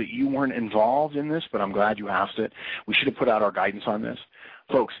implies that you weren't involved in this, but I'm glad you asked it. We should have put out our guidance on this.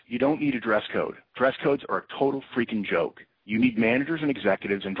 Folks, you don't need a dress code. Dress codes are a total freaking joke. You need managers and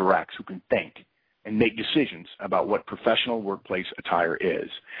executives and directs who can think and make decisions about what professional workplace attire is.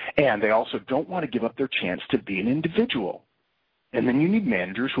 And they also don't want to give up their chance to be an individual. And then you need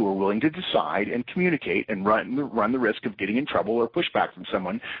managers who are willing to decide and communicate and run the risk of getting in trouble or pushback from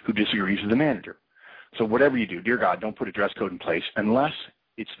someone who disagrees with the manager. So whatever you do, dear God, don't put a dress code in place unless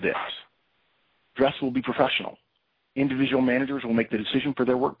it's this. Dress will be professional. Individual managers will make the decision for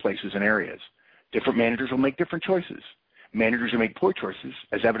their workplaces and areas. Different managers will make different choices. Managers who make poor choices,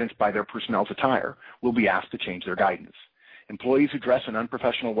 as evidenced by their personnel's attire, will be asked to change their guidance. Employees who dress in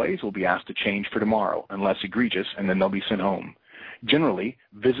unprofessional ways will be asked to change for tomorrow, unless egregious, and then they'll be sent home. Generally,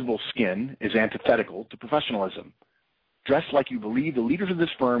 visible skin is antithetical to professionalism. Dress like you believe the leaders of this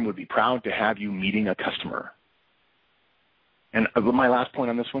firm would be proud to have you meeting a customer. And my last point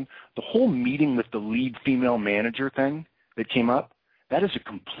on this one, the whole meeting with the lead female manager thing that came up, that is a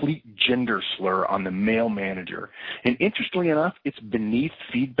complete gender slur on the male manager. And interestingly enough, it's beneath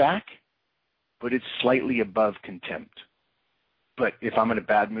feedback, but it's slightly above contempt. But if I'm in a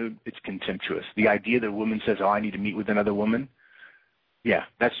bad mood, it's contemptuous. The idea that a woman says, oh, I need to meet with another woman, yeah,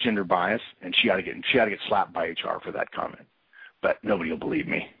 that's gender bias, and she ought to get slapped by HR for that comment. But nobody will believe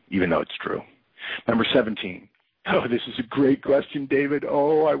me, even though it's true. Number 17. Oh, this is a great question, David.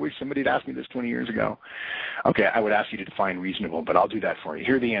 Oh, I wish somebody had asked me this 20 years ago. Okay, I would ask you to define reasonable, but I'll do that for you.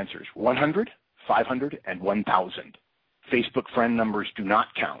 Here are the answers. 100, 500, and 1,000. Facebook friend numbers do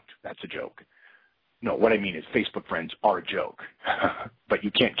not count. That's a joke. No, what I mean is Facebook friends are a joke, but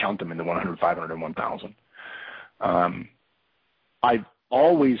you can't count them in the 100, 500, and 1,000. I've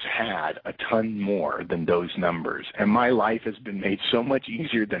always had a ton more than those numbers, and my life has been made so much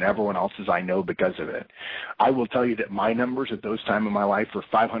easier than everyone else's I know because of it. I will tell you that my numbers at those times in my life were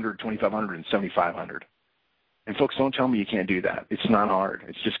 500, 2,500, and 7,500. And folks, don't tell me you can't do that. It's not hard.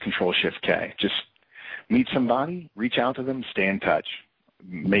 It's just Control-Shift-K. Just meet somebody, reach out to them, stay in touch.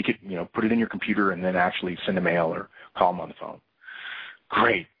 Make it, put it in your computer and then actually send a mail or call them on the phone.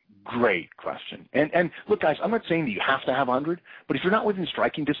 Great question. And look, guys, I'm not saying that you have to have 100, but if you're not within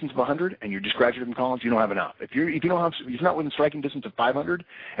striking distance of 100 and you're just graduated from college, you don't have enough. If you're not within striking distance of 500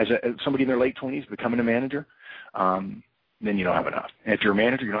 as somebody in their late 20s becoming a manager, then you don't have enough. And if you're a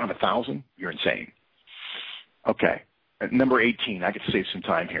manager, you don't have 1,000, you're insane. Okay. Number 18, I could save some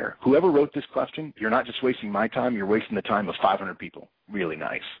time here. Whoever wrote this question, you're not just wasting my time, you're wasting the time of 500 people. Really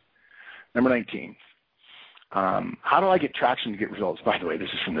nice. Number 19. How do I get traction to get results? By the way, this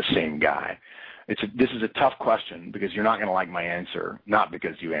is from the same guy. This is a tough question because you're not going to like my answer, not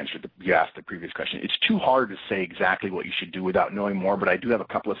because you asked the previous question. It's too hard to say exactly what you should do without knowing more, but I do have a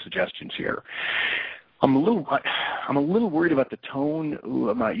couple of suggestions here. I'm a little worried about the tone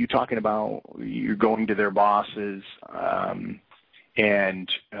about you talking about you're going to their bosses,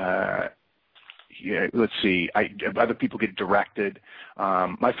 and let's see, other people get directed.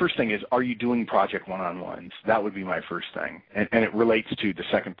 My first thing is, are you doing project one-on-ones? That would be my first thing. And it relates to the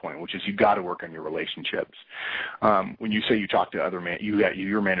second point, which is you've got to work on your relationships. When you say you talk to other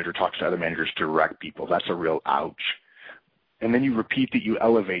your manager talks to other managers to direct people, that's a real ouch. And then you repeat that you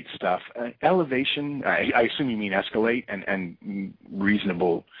elevate stuff. Elevation, I assume you mean escalate and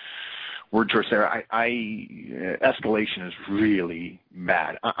reasonable word choice there. Escalation is really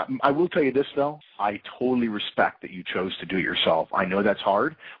bad. I will tell you this, though. I totally respect that you chose to do it yourself. I know that's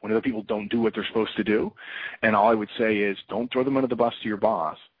hard when other people don't do what they're supposed to do. And all I would say is don't throw them under the bus to your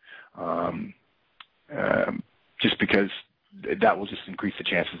boss, just because that will just increase the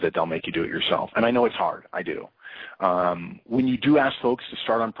chances that they'll make you do it yourself. And I know it's hard. I do. When you do ask folks to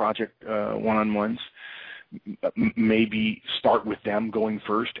start on project one-on-ones, maybe start with them going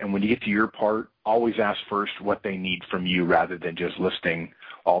first, and when you get to your part, always ask first what they need from you rather than just listing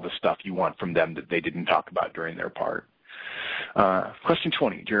all the stuff you want from them that they didn't talk about during their part. Question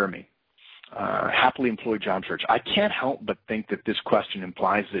 20, Jeremy. Happily employed job search. I can't help but think that this question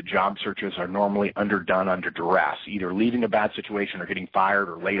implies that job searches are normally underdone under duress, either leaving a bad situation or getting fired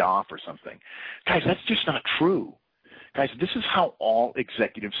or laid off or something. Guys, that's just not true. Guys, this is how all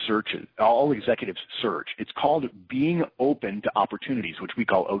executives search. It's called being open to opportunities, which we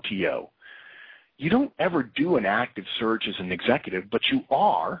call OTO. You don't ever do an active search as an executive, but you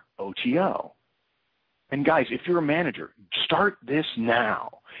are OTO. And guys, if you're a manager, start this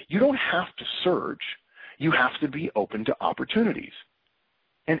now. You don't have to search. You have to be open to opportunities.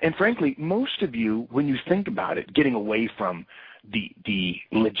 And frankly, most of you, when you think about it, getting away from the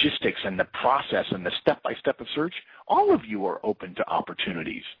logistics and the process and the step-by-step of search, all of you are open to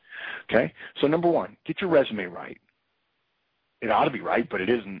opportunities. Okay? So number one, get your resume right. It ought to be right, but it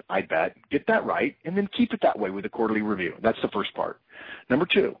isn't, I bet. Get that right, and then keep it that way with a quarterly review. That's the first part. Number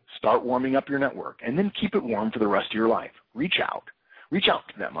two, start warming up your network, and then keep it warm for the rest of your life. Reach out. Reach out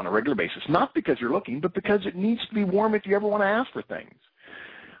to them on a regular basis, not because you're looking, but because it needs to be warm if you ever want to ask for things.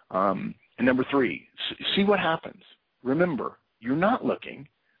 And number three, see what happens. Remember, you're not looking,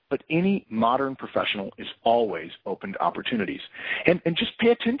 but any modern professional is always open to opportunities. And just pay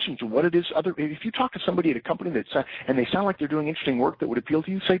attention to what it is. If you talk to somebody at a company and they sound like they're doing interesting work that would appeal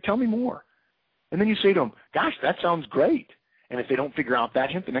to you, say, tell me more. And then you say to them, gosh, that sounds great. And if they don't figure out that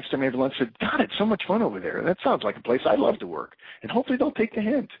hint, the next time they have lunch, say, God, it's so much fun over there. That sounds like a place I'd love to work. And hopefully they'll take the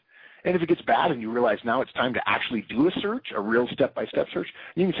hint. And if it gets bad and you realize now it's time to actually do a search, a real step-by-step search,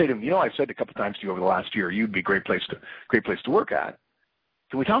 you can say to them, I've said a couple times to you over the last year, you'd be a great place to work at.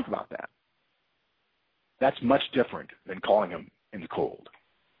 Can we talk about that? That's much different than calling them in the cold.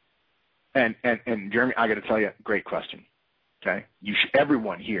 And Jeremy, I got to tell you, great question. Okay,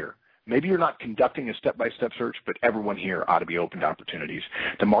 everyone here. Maybe you're not conducting a step-by-step search, but everyone here ought to be open to opportunities.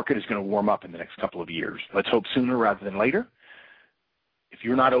 The market is going to warm up in the next couple of years. Let's hope sooner rather than later. If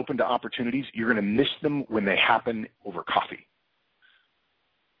you're not open to opportunities, you're going to miss them when they happen over coffee.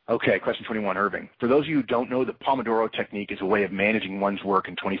 Okay, question 21, Irving. For those of you who don't know, the Pomodoro technique is a way of managing one's work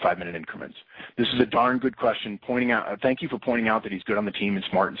in 25-minute increments. This is a darn good question. Thank you for pointing out that he's good on the team and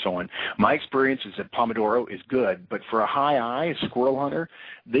smart and so on. My experience is that Pomodoro is good, but for a high eye, a squirrel hunter,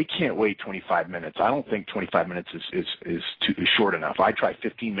 they can't wait 25 minutes. I don't think 25 minutes is short enough. I try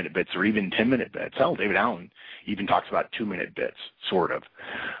 15-minute bits or even 10-minute bits. Hell, David Allen even talks about 2-minute bits, sort of.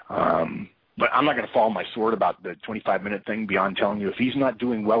 But I'm not going to fall on my sword about the 25-minute thing beyond telling you if he's not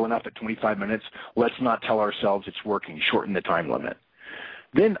doing well enough at 25 minutes, let's not tell ourselves it's working. Shorten the time limit.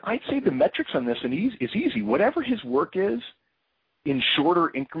 Then I'd say the metrics on this is easy. Whatever his work is in shorter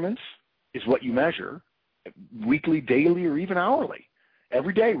increments is what you measure, weekly, daily, or even hourly.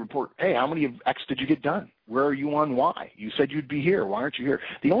 Every day report, hey, how many of X did you get done? Where are you on Y? You said you'd be here. Why aren't you here?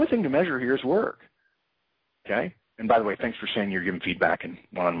 The only thing to measure here is work. Okay? And by the way, thanks for saying you're giving feedback and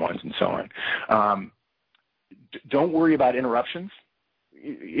one-on-ones and so on. Don't worry about interruptions.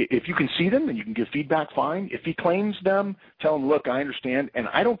 If you can see them and you can give feedback, fine. If he claims them, tell him, look, I understand, and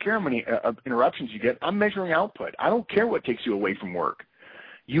I don't care how many interruptions you get. I'm measuring output. I don't care what takes you away from work.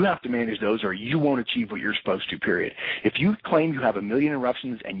 You have to manage those or you won't achieve what you're supposed to, period. If you claim you have 1 million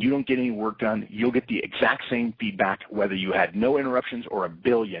interruptions and you don't get any work done, you'll get the exact same feedback whether you had no interruptions or 1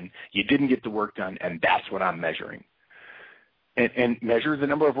 billion. You didn't get the work done, and that's what I'm measuring. And measure the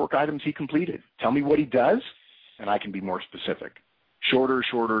number of work items he completed. Tell me what he does, and I can be more specific. Shorter,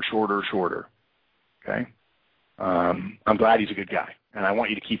 shorter, shorter, shorter. Okay? I'm glad he's a good guy, and I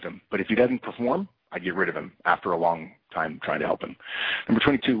want you to keep him. But if he doesn't perform, I get rid of him after a long time trying to help him. Number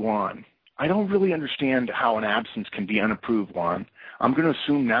 22, Juan. I don't really understand how an absence can be unapproved, Juan. I'm going to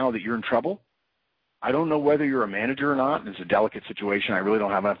assume now that you're in trouble. I don't know whether you're a manager or not. It's a delicate situation. I really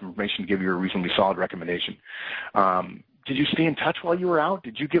don't have enough information to give you a reasonably solid recommendation. Did you stay in touch while you were out?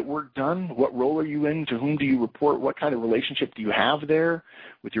 Did you get work done? What role are you in? To whom do you report? What kind of relationship do you have there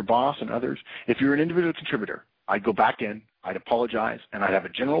with your boss and others? If you're an individual contributor, I'd go back in, I'd apologize, and I'd have a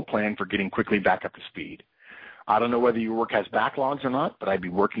general plan for getting quickly back up to speed. I don't know whether your work has backlogs or not, but I'd be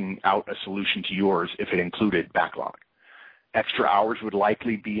working out a solution to yours if it included backlog. Extra hours would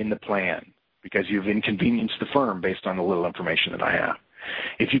likely be in the plan because you've inconvenienced the firm based on the little information that I have.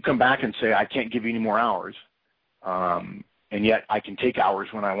 If you come back and say, I can't give you any more hours, and yet I can take hours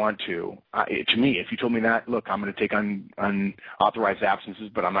when I want to me, if you told me that, look, I'm going to take unauthorized absences,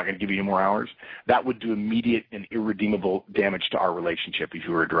 but I'm not going to give you any more hours, that would do immediate and irredeemable damage to our relationship if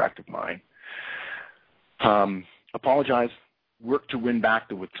you were a direct of mine. Apologize. Work to win back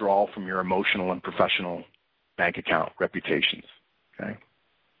the withdrawal from your emotional and professional bank account reputations. Okay.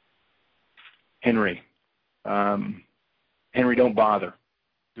 Henry, don't bother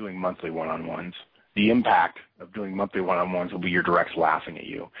doing monthly one-on-ones. The impact of doing monthly one-on-ones will be your directs laughing at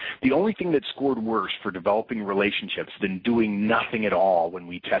you. The only thing that scored worse for developing relationships than doing nothing at all when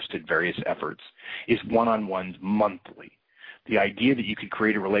we tested various efforts is one-on-ones monthly. The idea that you could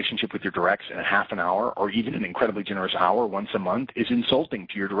create a relationship with your directs in a half an hour or even an incredibly generous hour once a month is insulting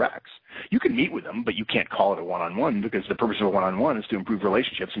to your directs. You can meet with them, but you can't call it a one-on-one because the purpose of a one-on-one is to improve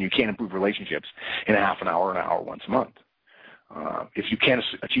relationships, and you can't improve relationships in a half an hour or an hour once a month. If you can't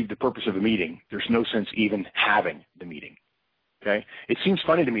achieve the purpose of a meeting, there's no sense even having the meeting. Okay? It seems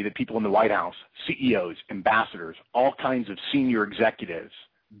funny to me that people in the White House, CEOs, ambassadors, all kinds of senior executives,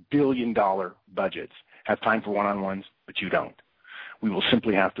 billion-dollar budgets, have time for one-on-ones, but you don't. We will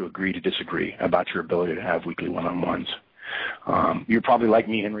simply have to agree to disagree about your ability to have weekly one-on-ones. You're probably like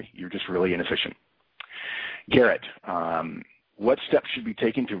me, Henry. You're just really inefficient. Garrett, what steps should be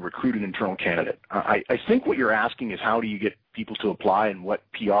taken to recruit an internal candidate? I think what you're asking is how do you get people to apply and what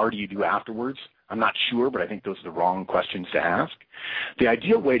PR do you do afterwards? I'm not sure, but I think those are the wrong questions to ask. The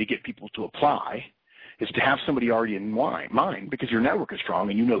ideal way to get people to apply is to have somebody already in mind because your network is strong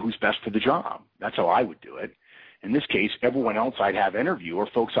and you know who's best for the job. That's how I would do it. In this case, everyone else I'd have interview or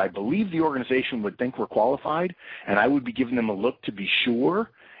folks I believe the organization would think were qualified, and I would be giving them a look to be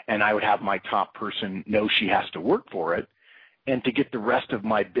sure, and I would have my top person know she has to work for it, and to get the rest of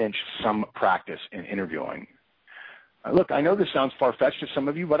my bench some practice in interviewing. Look, I know this sounds far-fetched to some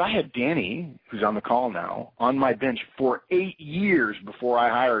of you, but I had Danny, who's on the call now, on my bench for 8 years before I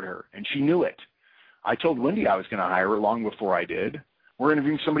hired her, and she knew it. I told Wendy I was going to hire her long before I did. We're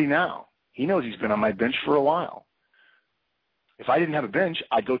interviewing somebody now. He knows he's been on my bench for a while. If I didn't have a bench,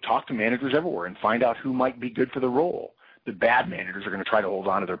 I'd go talk to managers everywhere and find out who might be good for the role. The bad managers are going to try to hold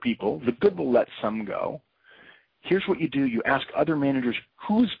on to their people. The good will let some go. Here's what you do. You ask other managers,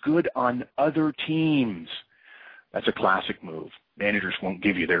 who's good on other teams? That's a classic move. Managers won't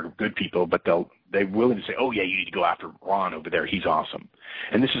give you their good people, but they're willing to say, oh, yeah, you need to go after Ron over there. He's awesome.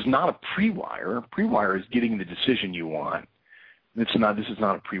 And this is not a pre-wire. Pre-wire is getting the decision you want. This is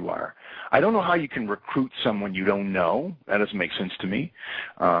not a pre-wire. I don't know how you can recruit someone you don't know. That doesn't make sense to me.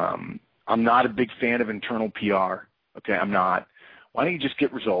 I'm not a big fan of internal PR. Okay, I'm not. Why don't you just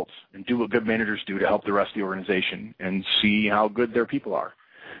get results and do what good managers do to help the rest of the organization and see how good their people are?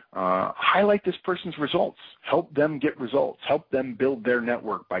 Highlight this person's results. Help them get results. Help them build their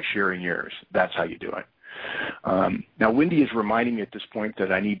network by sharing yours. That's how you do it. Now, Wendy is reminding me at this point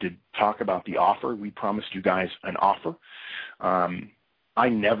that I need to talk about the offer. We promised you guys an offer. I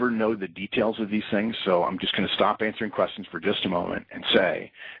never know the details of these things, so I'm just going to stop answering questions for just a moment and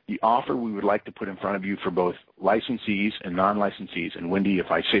say the offer we would like to put in front of you for both licensees and non-licensees, and Wendy, if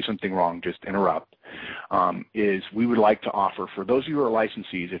I say something wrong, just interrupt, is we would like to offer for those of you who are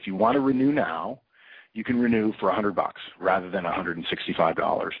licensees, if you want to renew now, you can renew for $100 rather than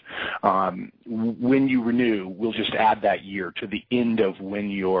 $165. When you renew, we'll just add that year to the end of when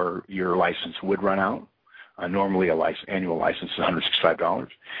your license would run out. Normally, annual license is $165.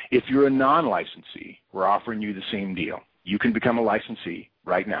 If you're a non-licensee, we're offering you the same deal. You can become a licensee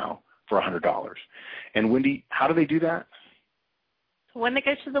right now for $100. And Wendy, how do they do that? When they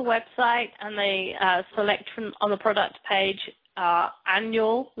go to the website and they select on the product page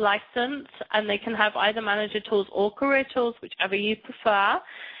annual license, and they can have either Manager Tools or Career Tools, whichever you prefer,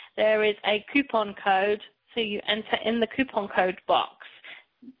 there is a coupon code, so you enter in the coupon code box.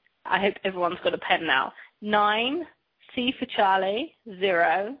 I hope everyone's got a pen now. 9, C for Charlie,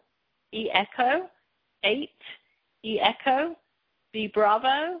 0, E Echo, 8, E Echo, B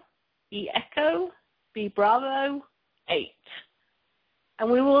Bravo, E Echo, B Bravo, 8.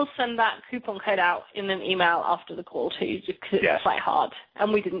 And we will send that coupon code out in an email after the call to you because it's quite hard.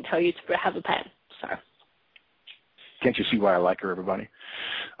 And we didn't tell you to have a pen. So. Can't you see why I like her, everybody?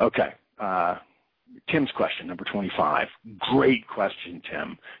 Okay. Tim's question, number 25. Great question,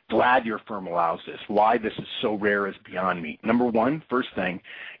 Tim. Glad your firm allows this. Why this is so rare is beyond me. Number one, first thing,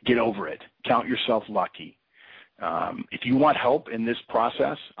 get over it. Count yourself lucky. If you want help in this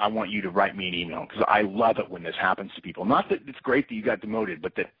process, I want you to write me an email because I love it when this happens to people. Not that it's great that you got demoted,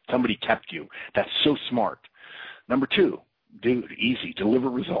 but that somebody kept you. That's so smart. Number two, dude, easy. Deliver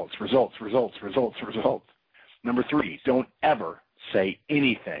results, results, results, results, results. Number three, don't ever say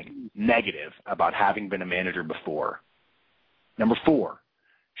anything negative about having been a manager before. Number four,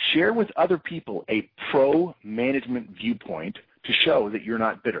 share with other people a pro-management viewpoint to show that you're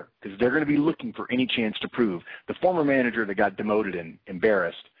not bitter, because they're going to be looking for any chance to prove the former manager that got demoted and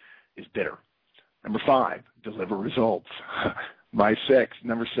embarrassed is bitter. Number five, deliver results.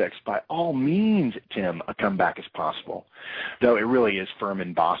 Number six, by all means, Tim, a comeback is possible, though it really is firm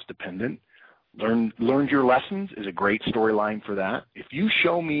and boss dependent. Learned your lessons is a great storyline for that. If you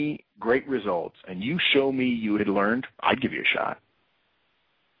show me great results and you show me you had learned, I'd give you a shot.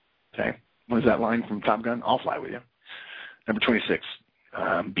 Okay? What is that line from Top Gun? I'll fly with you. Number 26,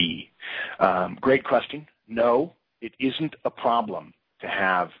 B. Great question. No, it isn't a problem to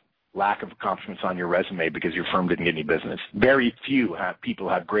have lack of accomplishments on your resume because your firm didn't get any business. Very few people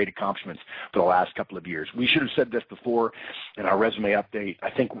have great accomplishments for the last couple of years. We should have said this before in our resume update.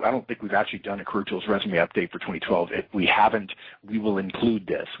 I don't think we've actually done a Career Tools resume update for 2012. If we haven't, we will include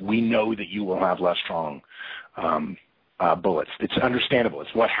this. We know that you will have less strong bullets. It's understandable.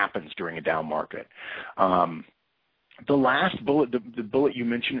 It's what happens during a down market. The last bullet, the bullet you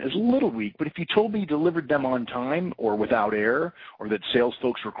mentioned, is a little weak, but if you told me you delivered them on time or without error, or that sales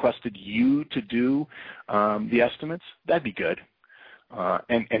folks requested you to do the estimates, that'd be good.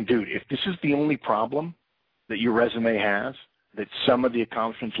 And dude, if this is the only problem that your resume has, that some of the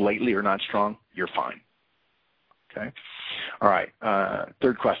accomplishments lately are not strong, you're fine. Okay? All right.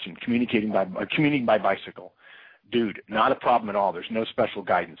 Third question, communicating by bicycle. Dude, not a problem at all. There's no special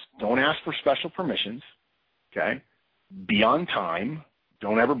guidance. Don't ask for special permissions. Okay? Be on time.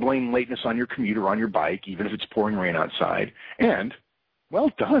 Don't ever blame lateness on your commute or on your bike, even if it's pouring rain outside. And, well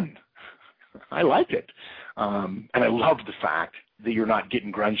done. I like it. And I love the fact that you're not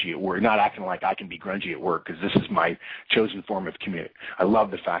getting grungy at work. You're not acting like I can be grungy at work because this is my chosen form of commute. I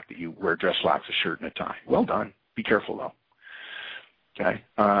love the fact that you wear dress slacks, a shirt, and a tie. Well done. Be careful, though. Okay.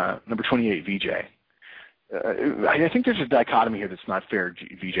 Number 28, VJ. I think there's a dichotomy here that's not fair,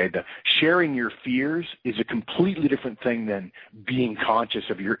 VJ. The sharing your fears is a completely different thing than being conscious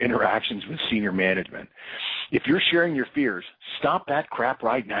of your interactions with senior management. If you're sharing your fears, stop that crap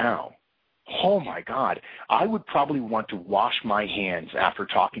right now. Oh, my God. I would probably want to wash my hands after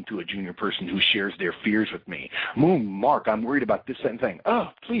talking to a junior person who shares their fears with me. Mark, I'm worried about this and thing. Oh,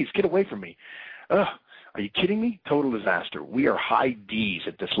 please, get away from me. Are you kidding me? Total disaster. We are high D's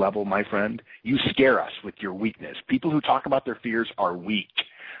at this level, my friend. You scare us with your weakness. People who talk about their fears are weak.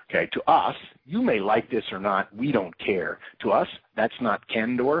 Okay, to us, you may like this or not, we don't care. To us, that's not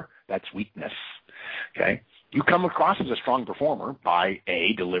candor, that's weakness. Okay? You come across as a strong performer by,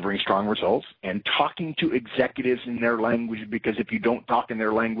 A, delivering strong results and talking to executives in their language, because if you don't talk in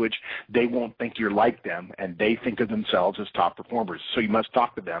their language, they won't think you're like them, and they think of themselves as top performers. So you must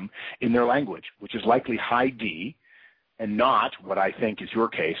talk to them in their language, which is likely high D and not what I think is your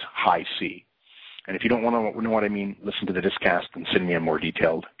case, high C. And if you don't want to know what I mean, listen to the discast and send me a more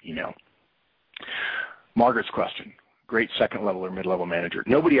detailed email. Margaret's question. Great second-level or mid-level manager.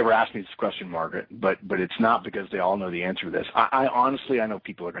 Nobody ever asked me this question, Margaret, but it's not because they all know the answer to this. I honestly, I know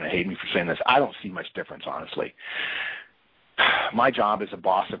people are going to hate me for saying this. I don't see much difference, honestly. My job as a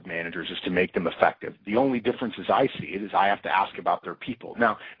boss of managers is to make them effective. The only difference as I see it is I have to ask about their people.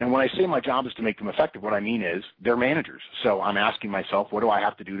 Now when I say my job is to make them effective, what I mean is they're managers. So I'm asking myself, what do I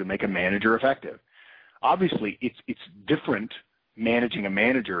have to do to make a manager effective? Obviously, it's different managing a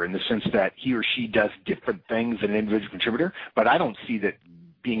manager in the sense that he or she does different things than an individual contributor, but I don't see that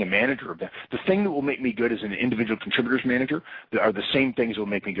being a manager of that. The thing that will make me good as an individual contributor's manager are the same things that will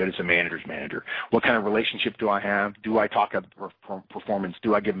make me good as a manager's manager. What kind of relationship do I have? Do I talk about performance?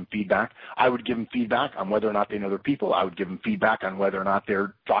 Do I give them feedback? I would give them feedback on whether or not they know their people. I would give them feedback on whether or not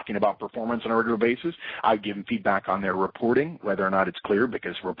they're talking about performance on a regular basis. I would give them feedback on their reporting, whether or not it's clear,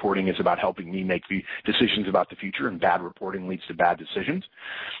 because reporting is about helping me make decisions about the future, and bad reporting leads to bad decisions.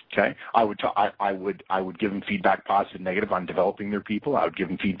 Okay, I would give them feedback, positive, negative, on developing their people. I would give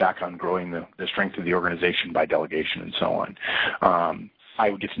them feedback on growing the strength of the organization by delegation and so on. I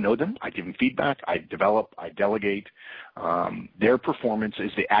would get to know them. I give them feedback. I develop. I delegate. Their performance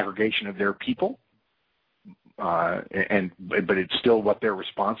is the aggregation of their people. but it's still what they're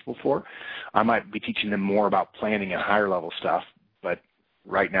responsible for. I might be teaching them more about planning and higher level stuff, but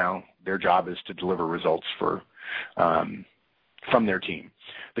right now their job is to deliver results from their team.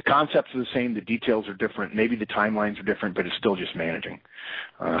 The concepts are the same, the details are different, maybe the timelines are different, but it's still just managing.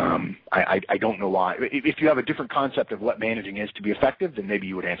 I don't know why. If you have a different concept of what managing is to be effective, then maybe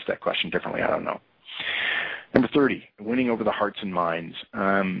you would answer that question differently. I don't know. Number 30, winning over the hearts and minds.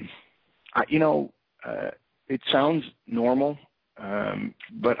 It sounds normal,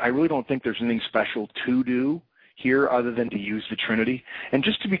 but I really don't think there's anything special to do here other than to use the Trinity. And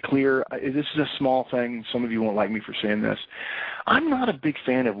just to be clear, this is a small thing. Some of you won't like me for saying this. I'm not a big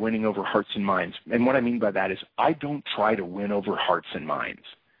fan of winning over hearts and minds. And what I mean by that is I don't try to win over hearts and minds.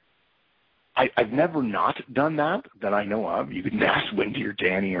 I've never not done that I know of. You can ask Wendy or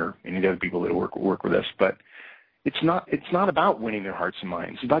Danny or any of the other people that work with us, but it's not about winning their hearts and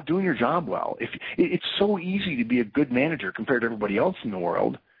minds. It's about doing your job well. It's so easy to be a good manager compared to everybody else in the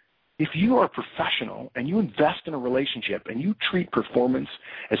world. If you are professional and you invest in a relationship and you treat performance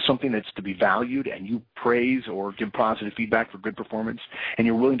as something that's to be valued and you praise or give positive feedback for good performance and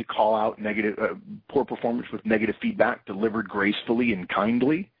you're willing to call out poor performance with negative feedback delivered gracefully and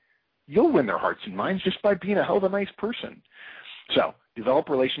kindly, you'll win their hearts and minds just by being a hell of a nice person. So develop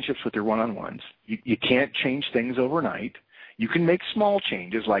relationships with your one-on-ones. You can't change things overnight. You can make small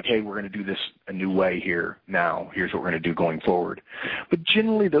changes like, hey, we're going to do this a new way here now. Here's what we're going to do going forward. But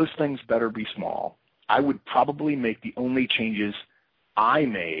generally, those things better be small. I would probably make the only changes I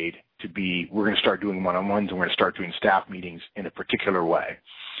made to be we're going to start doing one-on-ones and we're going to start doing staff meetings in a particular way.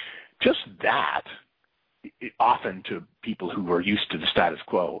 Just that, often to people who are used to the status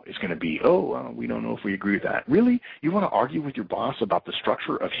quo, is going to be, we don't know if we agree with that. Really? You want to argue with your boss about the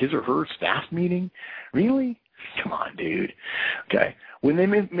structure of his or her staff meeting? Really? Come on, dude. Okay. When they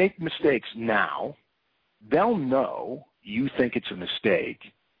make mistakes now, they'll know you think it's a mistake,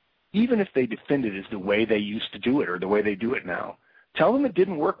 even if they defend it as the way they used to do it or the way they do it now. Tell them it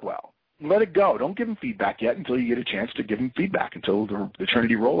didn't work well. Let it go. Don't give them feedback yet until you get a chance to give them feedback, until the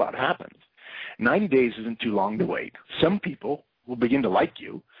Trinity rollout happens. 90 days isn't too long to wait. Some people will begin to like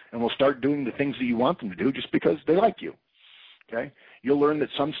you and will start doing the things that you want them to do just because they like you. Okay? You'll learn that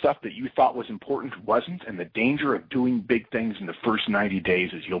some stuff that you thought was important wasn't, and the danger of doing big things in the first 90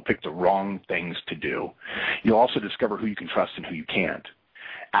 days is you'll pick the wrong things to do. You'll also discover who you can trust and who you can't.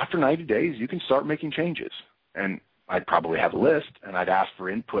 After 90 days, you can start making changes. And I'd probably have a list, and I'd ask for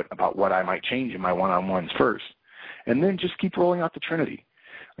input about what I might change in my one-on-ones first. And then just keep rolling out the Trinity.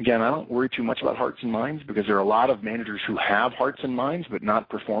 Again, I don't worry too much about hearts and minds because there are a lot of managers who have hearts and minds but not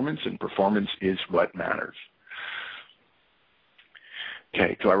performance, and performance is what matters.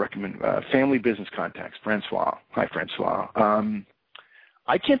 Okay, do I recommend family business contacts? Francois. Hi, Francois.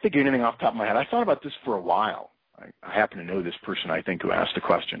 I can't think of anything off the top of my head. I thought about this for a while. I happen to know this person, I think, who asked the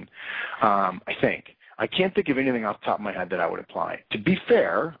question. I can't think of anything off the top of my head that I would apply. To be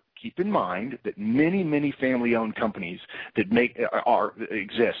fair, keep in mind that many, many family-owned companies that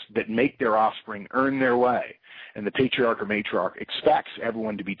exist that make their offspring earn their way, and the patriarch or matriarch expects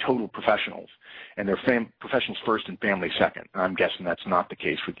everyone to be total professionals, and they're professionals first and family second. I'm guessing that's not the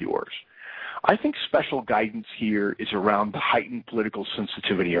case with yours. I think special guidance here is around the heightened political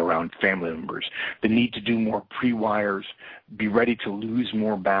sensitivity around family members, the need to do more pre-wires, be ready to lose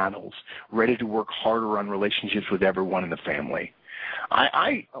more battles, ready to work harder on relationships with everyone in the family.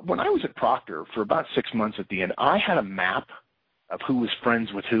 When I was at Procter for about 6 months at the end, I had a map of who was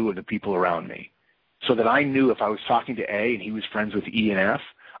friends with who of the people around me, so that I knew if I was talking to A and he was friends with E and F,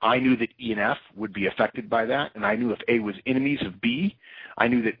 I knew that E and F would be affected by that, and I knew if A was enemies of B, I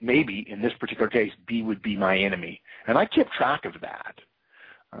knew that maybe in this particular case B would be my enemy, and I kept track of that.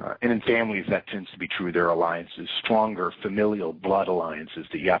 And in families, that tends to be true. There are alliances, stronger familial blood alliances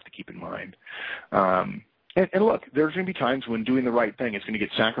that you have to keep in mind. And look, there's going to be times when doing the right thing is going to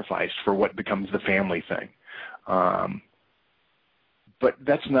get sacrificed for what becomes the family thing. But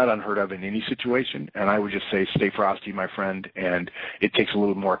that's not unheard of in any situation, and I would just say stay frosty, my friend, and it takes a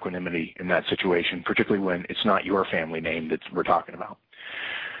little more equanimity in that situation, particularly when it's not your family name that we're talking about.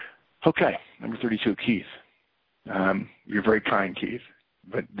 Okay, number 32, Keith. You're very kind, Keith,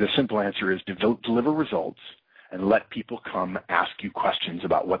 but the simple answer is deliver results and let people come ask you questions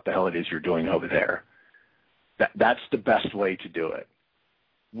about what the hell it is you're doing over there. That's the best way to do it.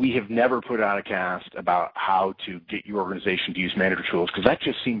 We have never put out a cast about how to get your organization to use manager tools because that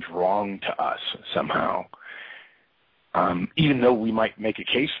just seems wrong to us somehow. Even though we might make a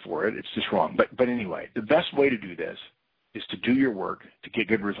case for it, it's just wrong. But anyway, the best way to do this is to do your work, to get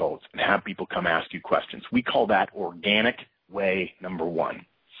good results, and have people come ask you questions. We call that organic way number 1.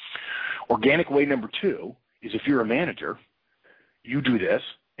 Organic way number 2 is if you're a manager, you do this,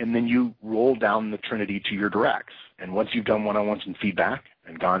 and then you roll down the trinity to your directs. And once you've done one-on-ones and feedback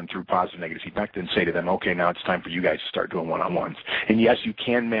and gone through positive and negative feedback, then say to them, okay, now it's time for you guys to start doing one-on-ones. And yes, you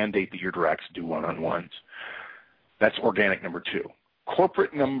can mandate that your directs do one-on-ones. That's organic number 2.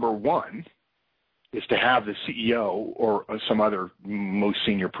 Corporate number 1 is to have the CEO or some other most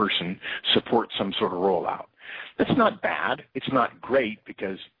senior person support some sort of rollout. That's not bad. It's not great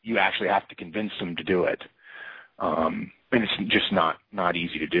because you actually have to convince them to do it. And it's just not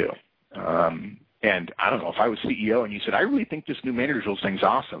easy to do. And I don't know, if I was CEO and you said, I really think this new manager tools thing's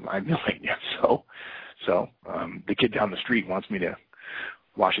awesome, I'd be like, yeah, so the kid down the street wants me to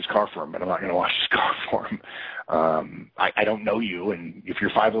wash his car for him, but I'm not going to wash his car for him. I don't know you, and if you're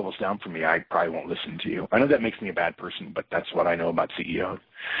 5 levels down from me, I probably won't listen to you. I know that makes me a bad person, but that's what I know about CEOs.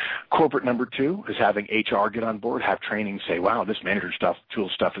 Corporate number 2 is having HR get on board, have training, say, wow, this manager stuff, tool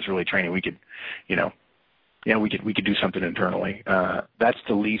stuff is really training. We could, we could do something internally. That's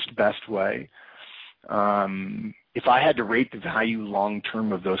the least best way. If I had to rate the value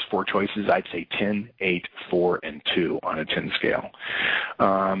long-term of those 4 choices, I'd say 10, 8, 4, and 2 on a 10 scale.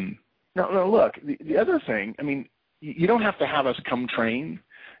 Now, look, the other thing, I mean, you don't have to have us come train.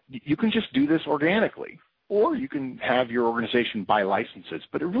 You can just do this organically, or you can have your organization buy licenses.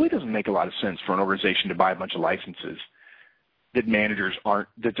 But it really doesn't make a lot of sense for an organization to buy a bunch of licenses that managers aren't,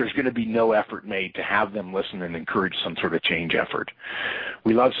 that there's going to be no effort made to have them listen and encourage some sort of change effort.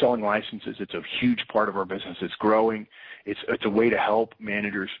 We love selling licenses. It's a huge part of our business. It's growing. It's a way to help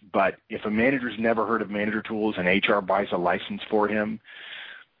managers. But if a manager's never heard of manager tools and HR buys a license for him,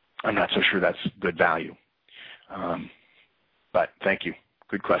 I'm not so sure that's good value. But thank you.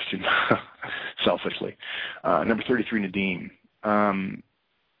 Good question, selfishly. Number 33, Nadeem.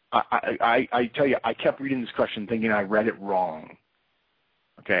 I tell you, I kept reading this question thinking I read it wrong.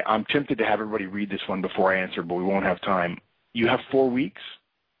 Okay, I'm tempted to have everybody read this one before I answer, but we won't have time. You have 4 weeks?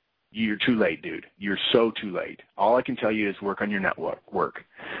 You're too late, dude. You're so too late. All I can tell you is work on your network.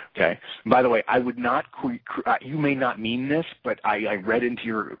 Okay? And by the way, I would not, you may not mean this, but I read into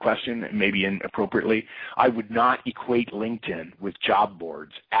your question, maybe inappropriately. I would not equate LinkedIn with job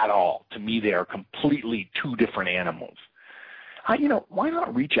boards at all. To me, they are completely 2 different animals. Why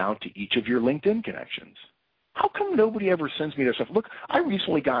not reach out to each of your LinkedIn connections? How come nobody ever sends me their stuff? Look, I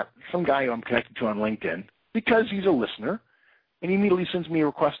recently got some guy who I'm connected to on LinkedIn because he's a listener, and he immediately sends me a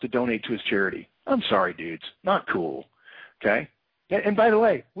request to donate to his charity. I'm sorry, dudes. Not cool. Okay? And by the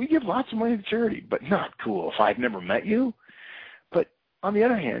way, we give lots of money to charity, but not cool if I've never met you. But on the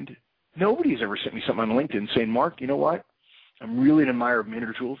other hand, nobody's ever sent me something on LinkedIn saying, Mark, you know what? I'm really an admirer of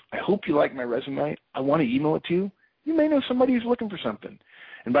manager tools. I hope you like my resume. I want to email it to you. You may know somebody who's looking for something.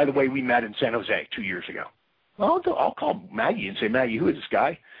 And by the way, we met in San Jose 2 years ago. Well, I'll call Maggie and say, Maggie, who is this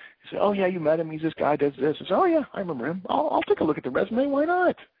guy? He said, oh, yeah, you met him. He's this guy, does this. I said, oh, yeah, I remember him. I'll take a look at the resume. Why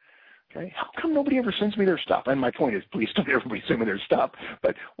not? Okay. How come nobody ever sends me their stuff? And my point is, please don't everybody send me their stuff.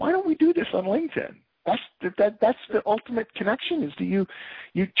 But why don't we do this on LinkedIn? That's the ultimate connection is you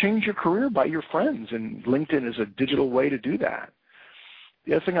change your career by your friends, and LinkedIn is a digital way to do that.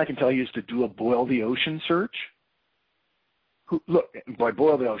 The other thing I can tell you is to do a boil the ocean search. Look, by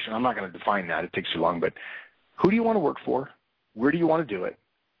boil the ocean, I'm not going to define that. It takes too long. But who do you want to work for? Where do you want to do it?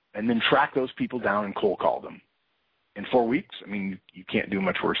 And then track those people down and cold call them. In 4 weeks, I mean, you can't do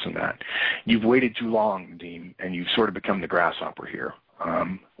much worse than that. You've waited too long, Dean, and you've sort of become the grasshopper here.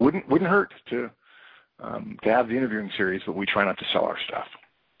 Wouldn't hurt to have the interviewing series, but we try not to sell our stuff.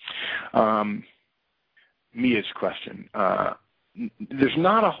 Mia's question. There's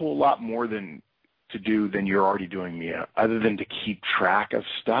not a whole lot more to do than you're already doing, Mia, other than to keep track of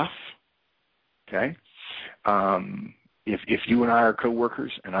stuff. Okay? If you and I are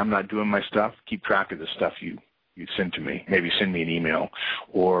coworkers and I'm not doing my stuff, keep track of the stuff you send to me. Maybe send me an email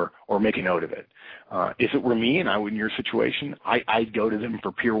or make a note of it. If it were me and I were in your situation, I'd go to them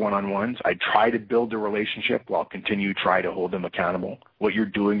for peer one-on-ones. I'd try to build a relationship while try to hold them accountable. What you're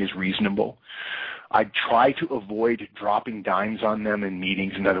doing is reasonable. I'd try to avoid dropping dimes on them in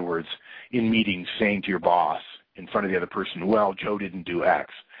meetings. In other words, in meetings saying to your boss in front of the other person, well, Joe didn't do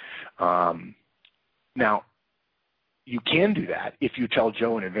X. Now, you can do that if you tell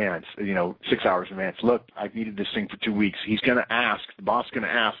Joe in advance, 6 hours in advance, look, I've needed this thing for 2 weeks. He's going to ask, the boss is going to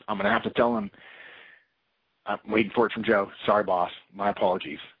ask, I'm going to have to tell him, I'm waiting for it from Joe. Sorry, boss, my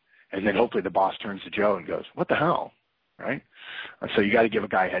apologies. And then hopefully the boss turns to Joe and goes, what the hell, right? So you got to give a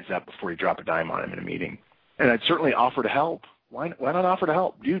guy a heads up before you drop a dime on him in a meeting. And I'd certainly offer to help. Why not offer to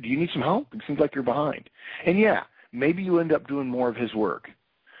help? Dude, do you need some help? It seems like you're behind. And yeah, maybe you end up doing more of his work.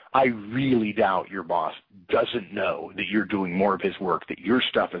 I really doubt your boss doesn't know that you're doing more of his work, that your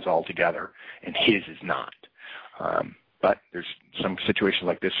stuff is all together and his is not. But there's some situations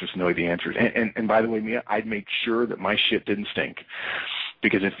like this, just know the answers. And by the way, Mia, I'd make sure that my shit didn't stink.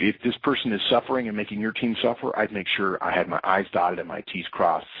 Because if this person is suffering and making your team suffer, I'd make sure I had my I's dotted and my T's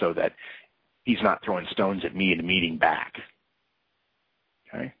crossed so that he's not throwing stones at me in the meeting back.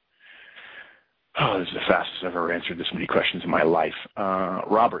 Okay? Oh, this is the fastest I've ever answered this many questions in my life.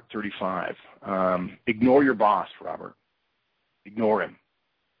 Robert, 35. Ignore your boss, Robert. Ignore him.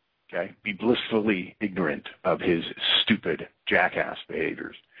 Okay? Be blissfully ignorant of his stupid jackass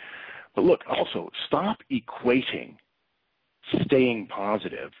behaviors. But look, also, stop equating staying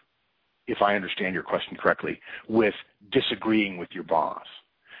positive, if I understand your question correctly, with disagreeing with your boss.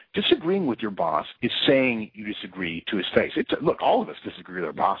 Disagreeing with your boss is saying you disagree to his face. Look, all of us disagree with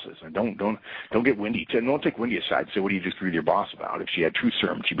our bosses, and don't get Wendy. Don't take Wendy aside and say, "What do you disagree with your boss about?" If she had truth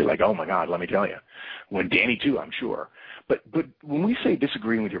serum, she'd be like, "Oh my God, let me tell you." When Danny too, I'm sure. But when we say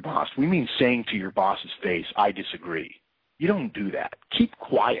disagreeing with your boss, we mean saying to your boss's face, "I disagree." You don't do that. Keep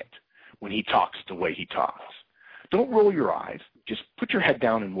quiet when he talks the way he talks. Don't roll your eyes. Just put your head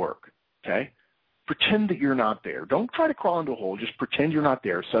down and work. Okay? Pretend that you're not there. Don't try to crawl into a hole. Just pretend you're not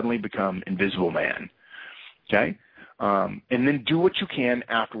there. Suddenly become invisible man. Okay? And then do what you can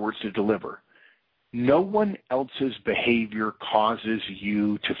afterwards to deliver. No one else's behavior causes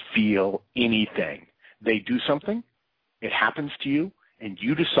you to feel anything. They do something, it happens to you, and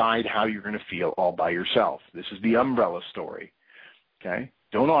you decide how you're going to feel all by yourself. This is the umbrella story. Okay?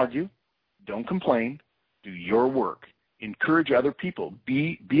 Don't argue. Don't complain. Do your work. Encourage other people.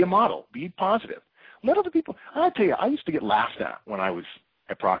 Be a model. Be positive. Let other people. I tell you, I used to get laughed at when I was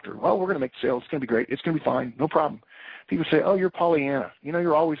at Procter. Well, we're going to make sales. It's going to be great. It's going to be fine. No problem. People say, "Oh, you're Pollyanna. You know,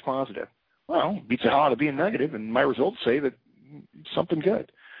 you're always positive." Well, it beats the hell out of being negative, and my results say that it's something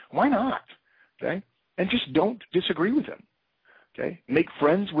good. Why not? Okay? And just don't disagree with them. Okay? Make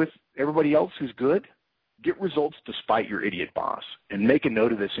friends with everybody else who's good. Get results despite your idiot boss, and make a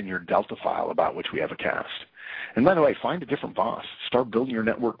note of this in your Delta file about which we have a cast. And by the way, find a different boss. Start building your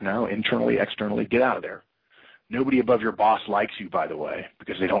network now, internally, externally. Get out of there. Nobody above your boss likes you, by the way,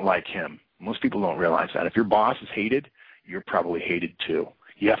 because they don't like him. Most people don't realize that. If your boss is hated, you're probably hated too.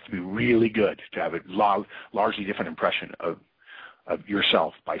 You have to be really good to have a largely different impression of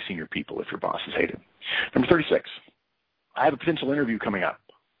yourself by senior people if your boss is hated. Number 36. I have a potential interview coming up.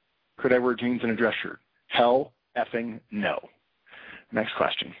 Could I wear jeans and a dress shirt? Hell effing no. Next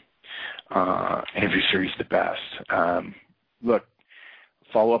question. Interview series the best. Look,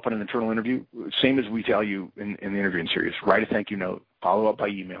 follow up on an internal interview. Same as we tell you in the interviewing series. Write a thank you note. Follow up by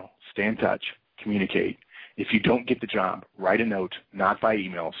email. Stay in touch. Communicate. If you don't get the job, write a note, not by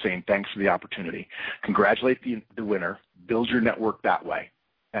email, saying thanks for the opportunity. Congratulate the winner. Build your network that way.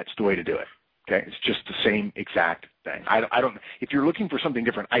 That's the way to do it. Okay, it's just the same exact thing. I don't. If you're looking for something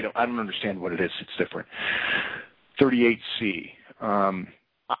different, I don't understand what it is. It's different. 38C.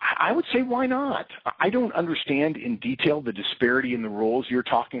 I would say why not? I don't understand in detail the disparity in the roles you're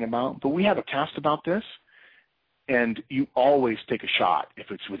talking about, but we have a cast about this, and you always take a shot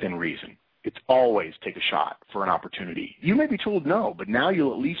if it's within reason. It's always take a shot for an opportunity. You may be told no, but now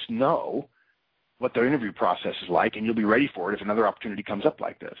you'll at least know what the interview process is like, and you'll be ready for it if another opportunity comes up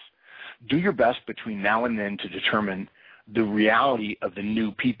like this. Do your best between now and then to determine the reality of the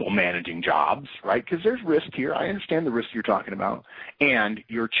new people managing jobs, right? Because there's risk here. I understand the risk you're talking about and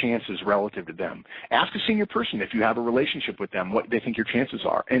your chances relative to them. Ask a senior person if you have a relationship with them, what they think your chances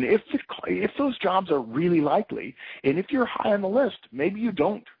are. And if those jobs are really likely, and if you're high on the list, maybe you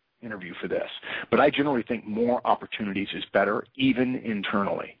don't interview for this. But I generally think more opportunities is better, even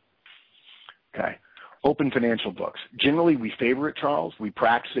internally. Okay. Open financial books. Generally, we favor it, Charles. We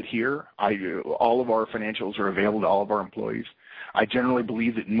practice it here. All of our financials are available to all of our employees. I generally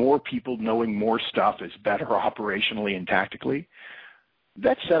believe that more people knowing more stuff is better operationally and tactically.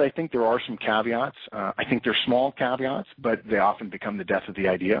 That said, I think there are some caveats. I think they're small caveats, but they often become the death of the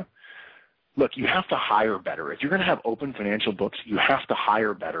idea. Look, you have to hire better. If you're going to have open financial books, you have to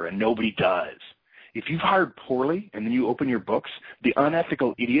hire better, and nobody does. If you've hired poorly and then you open your books, the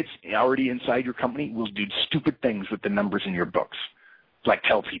unethical idiots already inside your company will do stupid things with the numbers in your books, like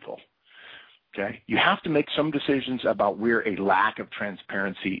tell people. Okay? You have to make some decisions about where a lack of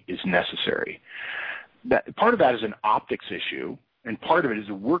transparency is necessary. Part of that is an optics issue, and part of it is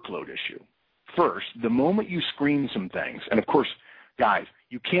a workload issue. First, the moment you screen some things, and of course, guys,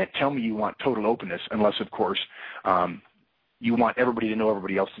 you can't tell me you want total openness unless, of course, you want everybody to know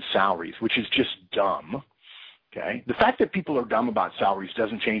everybody else's salaries, which is just dumb. Okay? The fact that people are dumb about salaries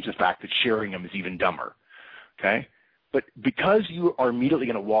doesn't change the fact that sharing them is even dumber. Okay? But because you are immediately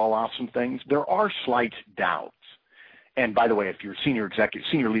going to wall off some things, there are slight doubts. And by the way, if your senior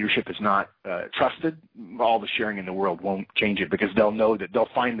leadership is not trusted, all the sharing in the world won't change it, because they'll know that they'll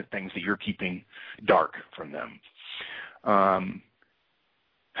find the things that you're keeping dark from them.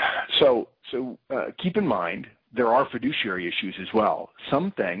 So keep in mind, there are fiduciary issues as well.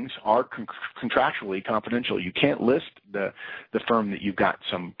 Some things are contractually confidential. You can't list the firm that you've got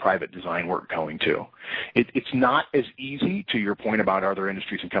some private design work going to. It's not as easy, to your point about other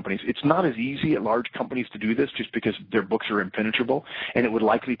industries and companies, it's not as easy at large companies to do this just because their books are impenetrable, and it would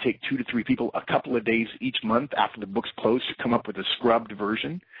likely take 2 to 3 people a couple of days each month after the book's closed to come up with a scrubbed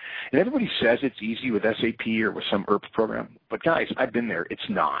version. And everybody says it's easy with SAP or with some ERP program. But guys, I've been there. It's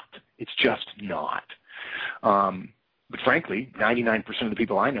not. It's just not. But frankly, 99% of the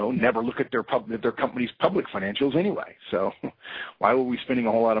people I know never look at their company's public financials anyway. So why were we spending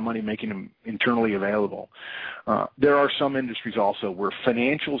a whole lot of money making them internally available? There are some industries also where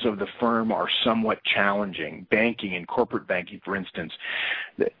financials of the firm are somewhat challenging. Banking and corporate banking, for instance.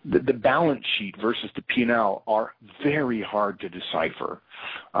 The balance sheet versus the P&L are very hard to decipher.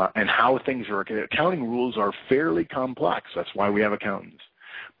 And how things are, accounting rules are fairly complex. That's why we have accountants.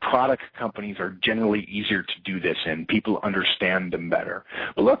 Product companies are generally easier to do this in. People understand them better.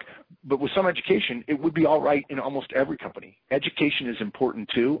 But with some education, it would be all right in almost every company. Education is important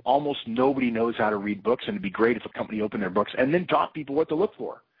too. Almost nobody knows how to read books, and it'd be great if a company opened their books and then taught people what to look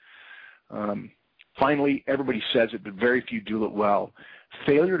for. Finally, everybody says it, but very few do it well.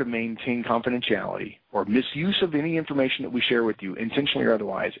 Failure to maintain confidentiality or misuse of any information that we share with you, intentionally or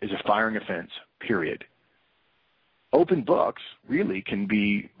otherwise, is a firing offense, period. Open books really can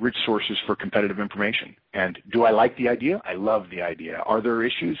be rich sources for competitive information. And do I like the idea? I love the idea. Are there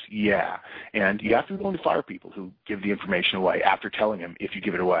issues? Yeah. And you have to be willing to fire people who give the information away after telling them, if you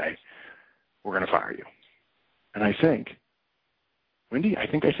give it away, we're going to fire you. And I think, Wendy, I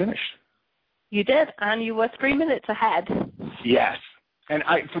think I finished. You did, and you were 3 minutes ahead. Yes. And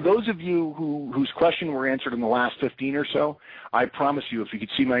for those of you whose question were answered in the last 15 or so, I promise you, if you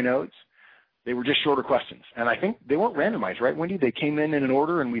could see my notes, they were just shorter questions. And I think they weren't randomized, right, Wendy? They came in an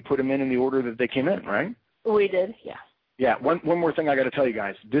order, and we put them in the order that they came in, right? We did, yeah. Yeah, one more thing I got to tell you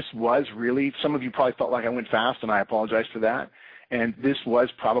guys. This was really, some of you probably felt like I went fast, and I apologize for that. And this was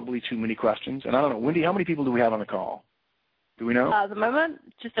probably too many questions. And I don't know, Wendy, how many people do we have on the call? Do we know? At the moment,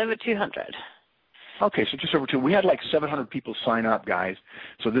 just over 200. Okay, so just over 200. We had like 700 people sign up, guys.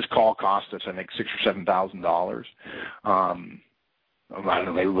 So this call cost us, I think, $6,000 or $7,000. I don't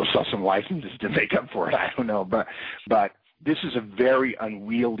know, maybe we'll sell some licenses to make up for it. I don't know. But this is a very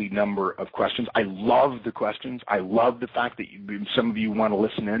unwieldy number of questions. I love the questions. I love the fact that some of you want to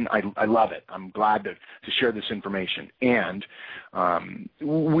listen in. I love it. I'm glad to share this information. And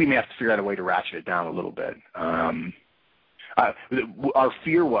we may have to figure out a way to ratchet it down a little bit. Our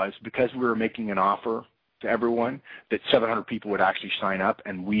fear was, because we were making an offer to everyone, that 700 people would actually sign up,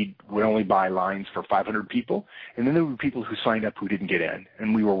 and we would only buy lines for 500 people. And then there were people who signed up who didn't get in,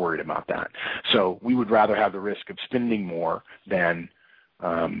 and we were worried about that. So we would rather have the risk of spending more than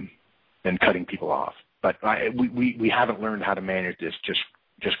cutting people off. But we haven't learned how to manage this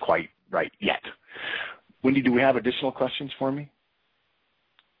just quite right yet. Wendy, do we have additional questions for me?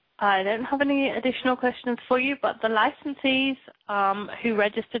 I don't have any additional questions for you, but the licensees who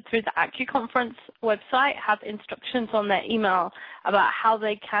registered through the AccuConference website have instructions on their email about how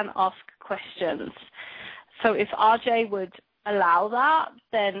they can ask questions. So if RJ would allow that,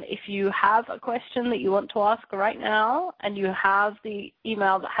 then if you have a question that you want to ask right now and you have the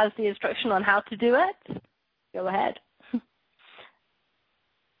email that has the instruction on how to do it, go ahead.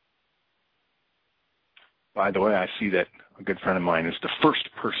 By the way, I see that a good friend of mine is the first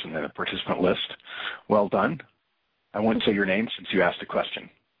person in the participant list. Well done. I won't say your name since you asked a question,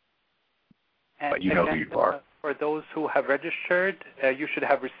 but you know who you are. For those who have registered, you should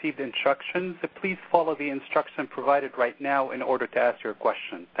have received instructions. Please follow the instruction provided right now in order to ask your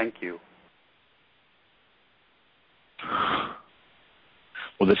question. Thank you.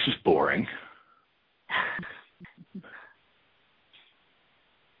 Well, this is boring.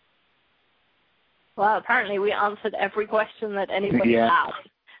 Well, apparently we answered every question that anybody asked.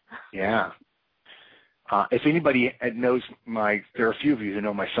 Yeah. If anybody knows there are a few of you who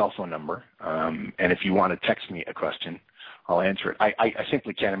know my cell phone number, and if you want to text me a question, I'll answer it. I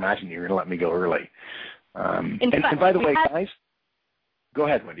simply can't imagine you're going to let me go early. And by the way, guys, go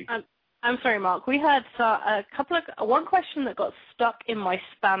ahead, Wendy. I'm sorry, Mark. We had one question that got stuck in my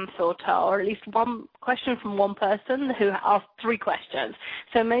spam filter, or at least one question from one person who asked 3 questions.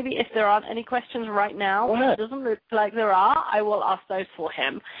 So maybe if there aren't any questions right now, it doesn't look like there are, I will ask those for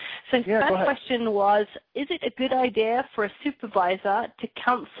him. So his first question was, is it a good idea for a supervisor to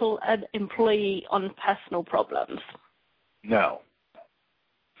counsel an employee on personal problems? No.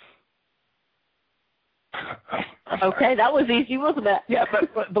 Okay, that was easy, wasn't it? Yeah,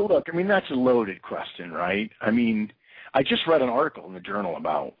 but look, I mean, that's a loaded question, right? I mean, I just read an article in the journal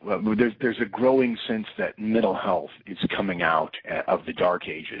about there's a growing sense that mental health is coming out of the dark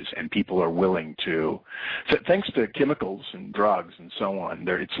ages, and people are willing to, thanks to chemicals and drugs and so on,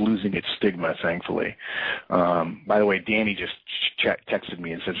 it's losing its stigma, thankfully. By the way, Danny just texted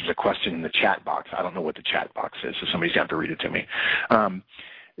me and says there's a question in the chat box. I don't know what the chat box is, so somebody's got to read it to me.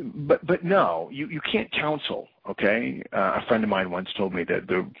 But no, you can't counsel, okay? A friend of mine once told me that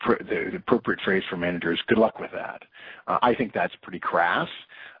the appropriate phrase for managers, good luck with that. I think that's pretty crass.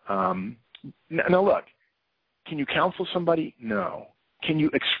 Now look, can you counsel somebody? No. Can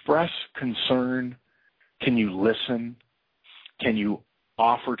you express concern? Can you listen? Can you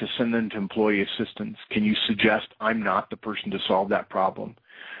offer to send them to employee assistance? Can you suggest I'm not the person to solve that problem?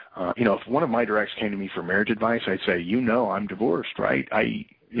 If one of my directs came to me for marriage advice, I'd say, I'm divorced, right?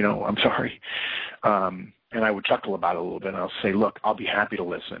 I'm sorry. And I would chuckle about it a little bit, and I'll say, look, I'll be happy to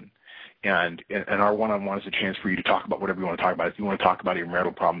listen. And our one-on-one is a chance for you to talk about whatever you want to talk about. If you want to talk about your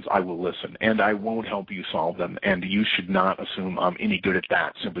marital problems, I will listen. And I won't help you solve them. And you should not assume I'm any good at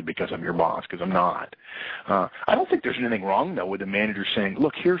that simply because I'm your boss, because I'm not. I don't think there's anything wrong, though, with a manager saying,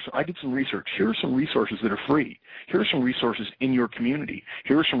 look, I did some research. Here are some resources that are free. Here are some resources in your community.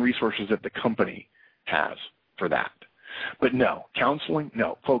 Here are some resources that the company has for that. But no, counseling,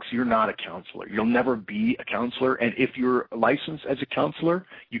 no. Folks, you're not a counselor. You'll never be a counselor. And if you're licensed as a counselor,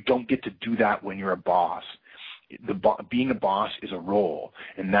 you don't get to do that when you're a boss. Being a boss is a role,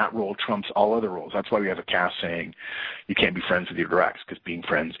 and that role trumps all other roles. That's why we have a cast saying you can't be friends with your directs, because being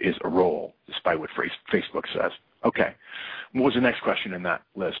friends is a role, despite what Facebook says. Okay. What was the next question in that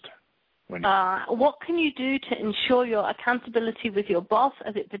list? What can you do to ensure your accountability with your boss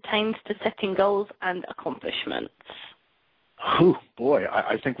as it pertains to setting goals and accomplishments? Oh, boy,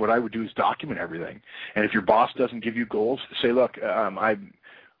 I think what I would do is document everything. And if your boss doesn't give you goals, say, look, I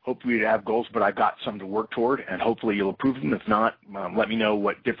hope we have goals, but I've got some to work toward, and hopefully you'll approve them. If not, let me know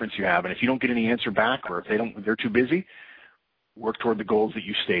what difference you have. And if you don't get any answer back, or if they're too busy, work toward the goals that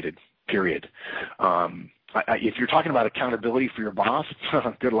you stated, period. If you're talking about accountability for your boss,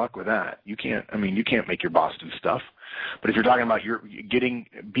 good luck with that. You can't make your boss do stuff. But if you're talking about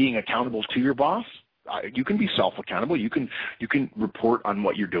being accountable to your boss, you can be self-accountable. You can report on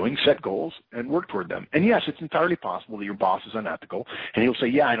what you're doing, set goals, and work toward them. And yes, it's entirely possible that your boss is unethical, and he'll say,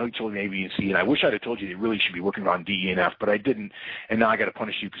 yeah, I know you told me A, B, and C, and I wish I'd have told you you really should be working on D, E, and F, but I didn't, and now I got to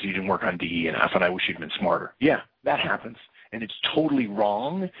punish you because you didn't work on D, E, and F, and I wish you'd been smarter. Yeah, that happens, and it's totally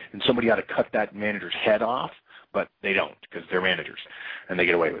wrong, and somebody ought to cut that manager's head off, but they don't because they're managers, and they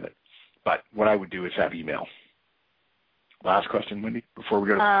get away with it. But what I would do is have email. Last question, Wendy, before we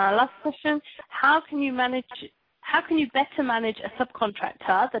go to last question. How can you better manage a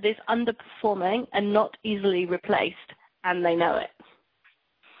subcontractor that is underperforming and not easily replaced, and they know it?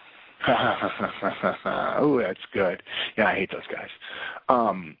 Oh, that's good. Yeah, I hate those guys.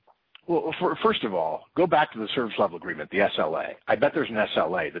 Well, first of all, go back to the service level agreement, the SLA. I bet there's an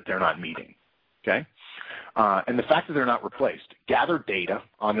SLA that they're not meeting, okay? And the fact that they're not replaced, gather data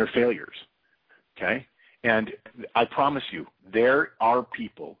on their failures, okay? And I promise you, there are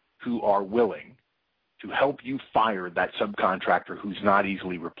people who are willing to help you fire that subcontractor who's not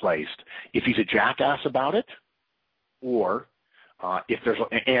easily replaced if he's a jackass about it, or if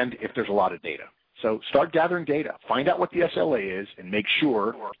there's a lot of data. So start gathering data. Find out what the SLA is and make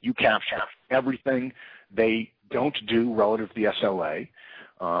sure you capture everything they don't do relative to the SLA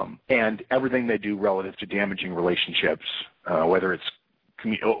and everything they do relative to damaging relationships, whether it's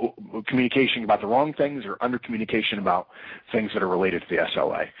communication about the wrong things or under communication about things that are related to the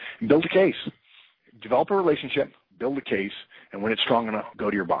SLA. And build a case. Develop a relationship, build a case, and when it's strong enough, go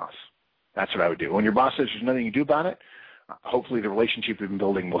to your boss. That's what I would do. When your boss says there's nothing you do about it, hopefully the relationship you've been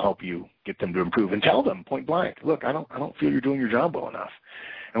building will help you get them to improve. And tell them point blank, look, I don't feel you're doing your job well enough.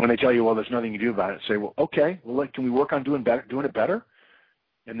 And when they tell you, well, there's nothing you do about it, say, well, okay, well, can we work on doing it better?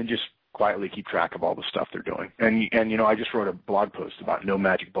 And then just quietly keep track of all the stuff they're doing. And I just wrote a blog post about no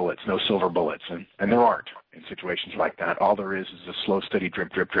magic bullets, no silver bullets, and there aren't in situations like that. All there is a slow, steady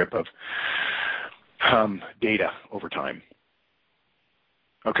drip, drip, drip of data over time.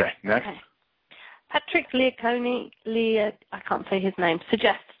 Okay, next. Okay. Patrick Leaconi, I can't say his name,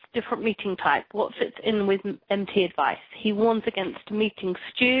 suggests different meeting type. What fits in with MT advice? He warns against meeting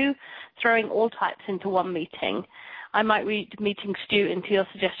stew, throwing all types into one meeting. I might read meeting stew into your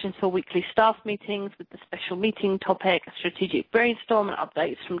suggestions for weekly staff meetings with the special meeting topic, a strategic brainstorm, and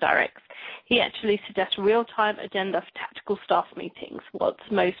updates from directs. He actually suggests real-time agenda for tactical staff meetings. What's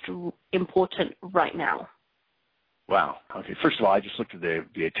most important right now? Wow. Okay. First of all, I just looked at the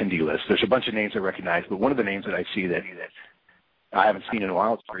attendee list. There's a bunch of names I recognize, but one of the names that I see that I haven't seen in a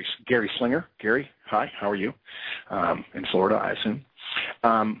while is Gary Slinger. Gary, hi. How are you? In Florida, I assume.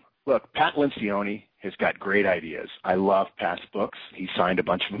 Look, Pat Lencioni has got great ideas. I love Pat's books. He signed a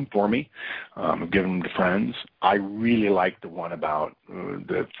bunch of them for me. I've given them to friends. I really like the one about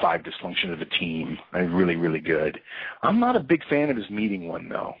the 5 dysfunction of a team. Really, really good. I'm not a big fan of his meeting one,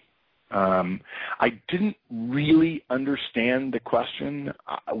 though. I didn't really understand the question.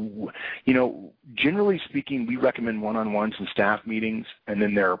 Generally speaking, we recommend one-on-ones and staff meetings, and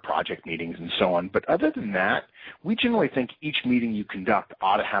then there are project meetings and so on. But other than that, we generally think each meeting you conduct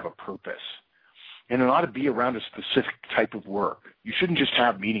ought to have a purpose, and it ought to be around a specific type of work. You shouldn't just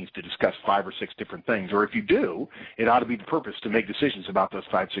have meetings to discuss 5 or 6 different things, or if you do, it ought to be the purpose to make decisions about those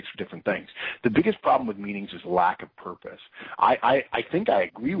 5, 6 different things. The biggest problem with meetings is lack of purpose. I think I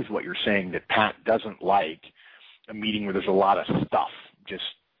agree with what you're saying, that Pat doesn't like a meeting where there's a lot of stuff just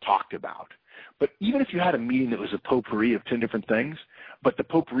talked about. But even if you had a meeting that was a potpourri of 10 different things, but the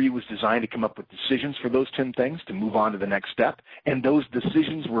potpourri was designed to come up with decisions for those 10 things to move on to the next step, and those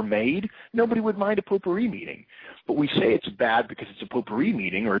decisions were made, nobody would mind a potpourri meeting. But we say it's bad because it's a potpourri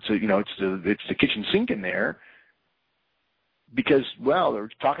meeting, or it's the kitchen sink in there, because, well, they're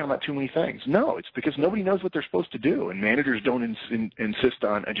talking about too many things. No, it's because nobody knows what they're supposed to do, and managers don't insist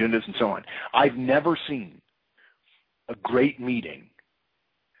on agendas and so on. I've never seen a great meeting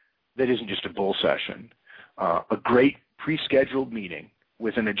that isn't just a bull session, a great pre-scheduled meeting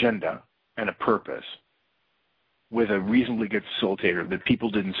with an agenda and a purpose, with a reasonably good facilitator, that people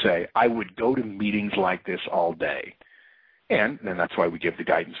didn't say, I would go to meetings like this all day. And that's why we give the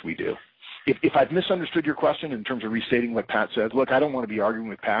guidance we do. If I've misunderstood your question in terms of restating what Pat said, look, I don't want to be arguing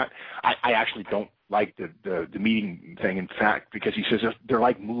with Pat. I actually don't like the meeting thing, in fact, because he says they're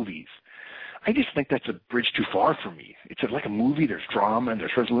like movies. I just think that's a bridge too far for me. It's like a movie. There's drama and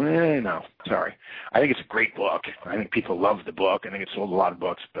there's resolution. No, sorry. I think it's a great book. I think people love the book. I think it sold a lot of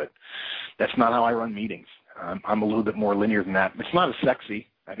books, but that's not how I run meetings. I'm a little bit more linear than that. It's not as sexy.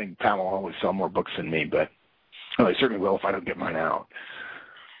 I think Pat will always sell more books than me, but I certainly will if I don't get mine out.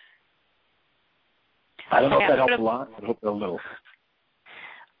 I don't know if that helped a lot, but I hope a little.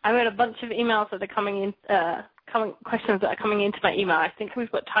 I've got a bunch of emails that are coming in. Questions that are coming into my email. I think we've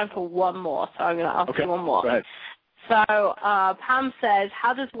got time for one more, so I'm going to ask you one more. Go ahead. So Pam says,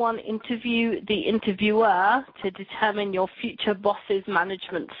 how does one interview the interviewer to determine your future boss's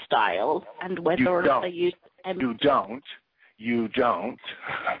management style and whether or not they use You don't.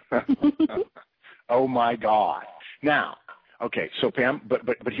 Oh, my God. Now, okay, so Pam,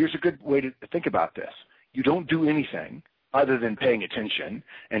 but here's a good way to think about this. You don't do anything other than paying attention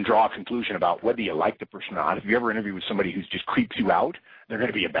and draw a conclusion about whether you like the person or not. If you ever interview with somebody who just creeps you out, they're going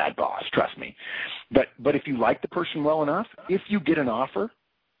to be a bad boss, trust me. But if you like the person well enough, if you get an offer,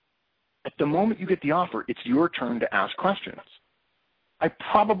 at the moment you get the offer, it's your turn to ask questions. I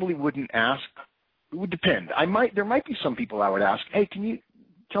probably wouldn't ask. It would depend. There might be some people I would ask, hey, can you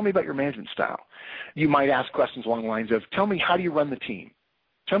tell me about your management style? You might ask questions along the lines of, tell me, how do you run the team?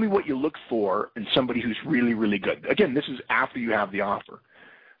 Tell me what you look for in somebody who's really, really good. Again, this is after you have the offer.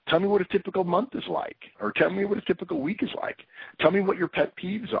 Tell me what a typical month is like, or tell me what a typical week is like. Tell me what your pet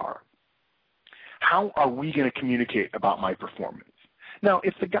peeves are. How are we going to communicate about my performance? Now,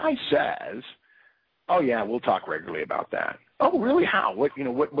 if the guy says, oh, yeah, we'll talk regularly about that. Oh, really? How? What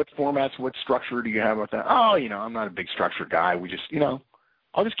formats, what structure do you have with that? Oh, I'm not a big structure guy. We just,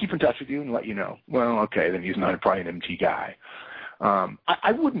 I'll just keep in touch with you and let you know. Well, okay, then he's not probably an MT guy.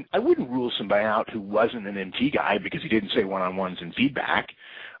 I wouldn't rule somebody out who wasn't an MT guy because he didn't say one-on-ones and feedback.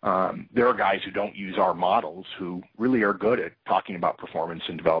 There are guys who don't use our models who really are good at talking about performance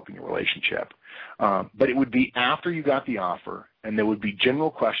and developing a relationship. But it would be after you got the offer, and there would be general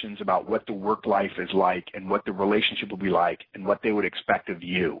questions about what the work life is like and what the relationship will be like and what they would expect of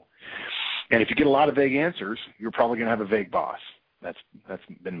you. And if you get a lot of vague answers, you're probably going to have a vague boss. That's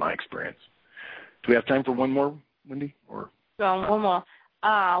been my experience. Do we have time for one more, Wendy? Or one more.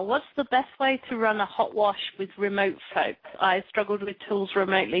 What's the best way to run a hot wash with remote folks? I struggled with tools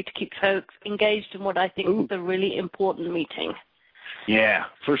remotely to keep folks engaged in what I think is a really important meeting. Yeah.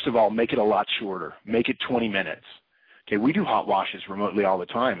 First of all, make it a lot shorter. Make it 20 minutes. Okay, we do hot washes remotely all the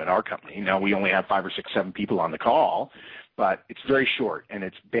time at our company. Now, we only have 5 or 6, 7 people on the call, but it's very short, and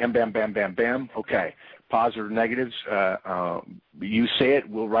it's bam, bam, bam, bam, bam. Okay, positive or negatives, you say it,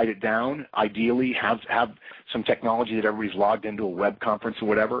 we'll write it down. Ideally, have some technology that everybody's logged into a web conference or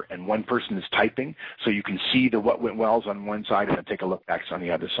whatever, and one person is typing, so you can see the what went wells on one side and then take a look back on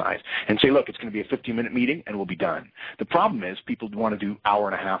the other side. And say, look, it's going to be a 15-minute meeting, and we'll be done. The problem is people want to do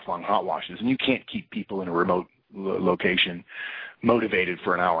hour-and-a-half long hot washes, and you can't keep people in a remote location, motivated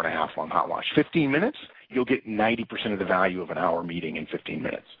for an hour and a half long hot wash. 15 minutes, you'll get 90% of the value of an hour meeting in 15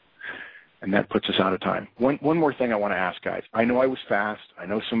 minutes. And that puts us out of time. One more thing I want to ask, guys. I know I was fast. I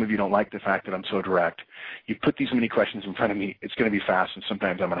know some of you don't like the fact that I'm so direct. You put these many questions in front of me, it's going to be fast, and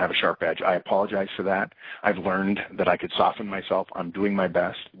sometimes I'm going to have a sharp edge. I apologize for that. I've learned that I could soften myself. I'm doing my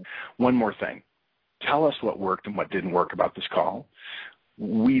best. One more thing. Tell us what worked and what didn't work about this call.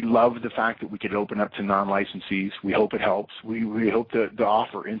 We love the fact that we could open up to non-licensees. We hope it helps. We hope the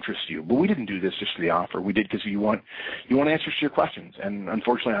offer interests you. But we didn't do this just for the offer. We did because you want answers to your questions. And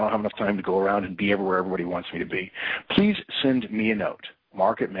unfortunately, I don't have enough time to go around and be everywhere everybody wants me to be. Please send me a note,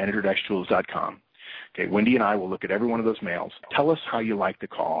 mark@manager-tools.com. Okay, Wendy and I will look at every one of those mails. Tell us how you liked the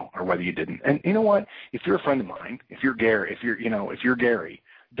call or whether you didn't. And you know what? If you're a friend of mine, if you're Gary,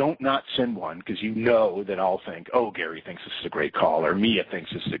 don't not send one because you know that I'll think, oh, Gary thinks this is a great call, or Mia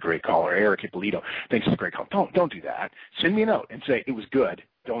thinks this is a great call, or Eric Ippolito thinks it's a great call. Don't do that. Send me a note and say it was good.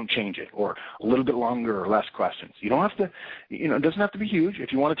 Don't change it, or a little bit longer or less questions. You don't have to, it doesn't have to be huge.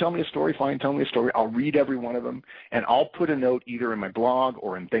 If you want to tell me a story, fine, tell me a story. I'll read every one of them, and I'll put a note either in my blog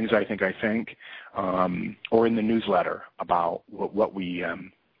or in Things I Think, or in the newsletter about what we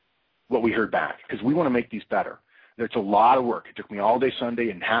heard back, because we want to make these better. It's a lot of work. It took me all day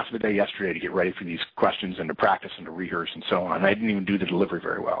Sunday and half of the day yesterday to get ready for these questions and to practice and to rehearse and so on. I didn't even do the delivery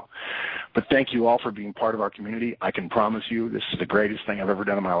very well. But thank you all for being part of our community. I can promise you this is the greatest thing I've ever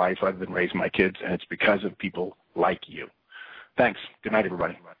done in my life other than raise my kids, and it's because of people like you. Thanks. Good night,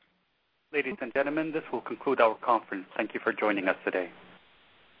 everybody. Ladies and gentlemen, this will conclude our conference. Thank you for joining us today.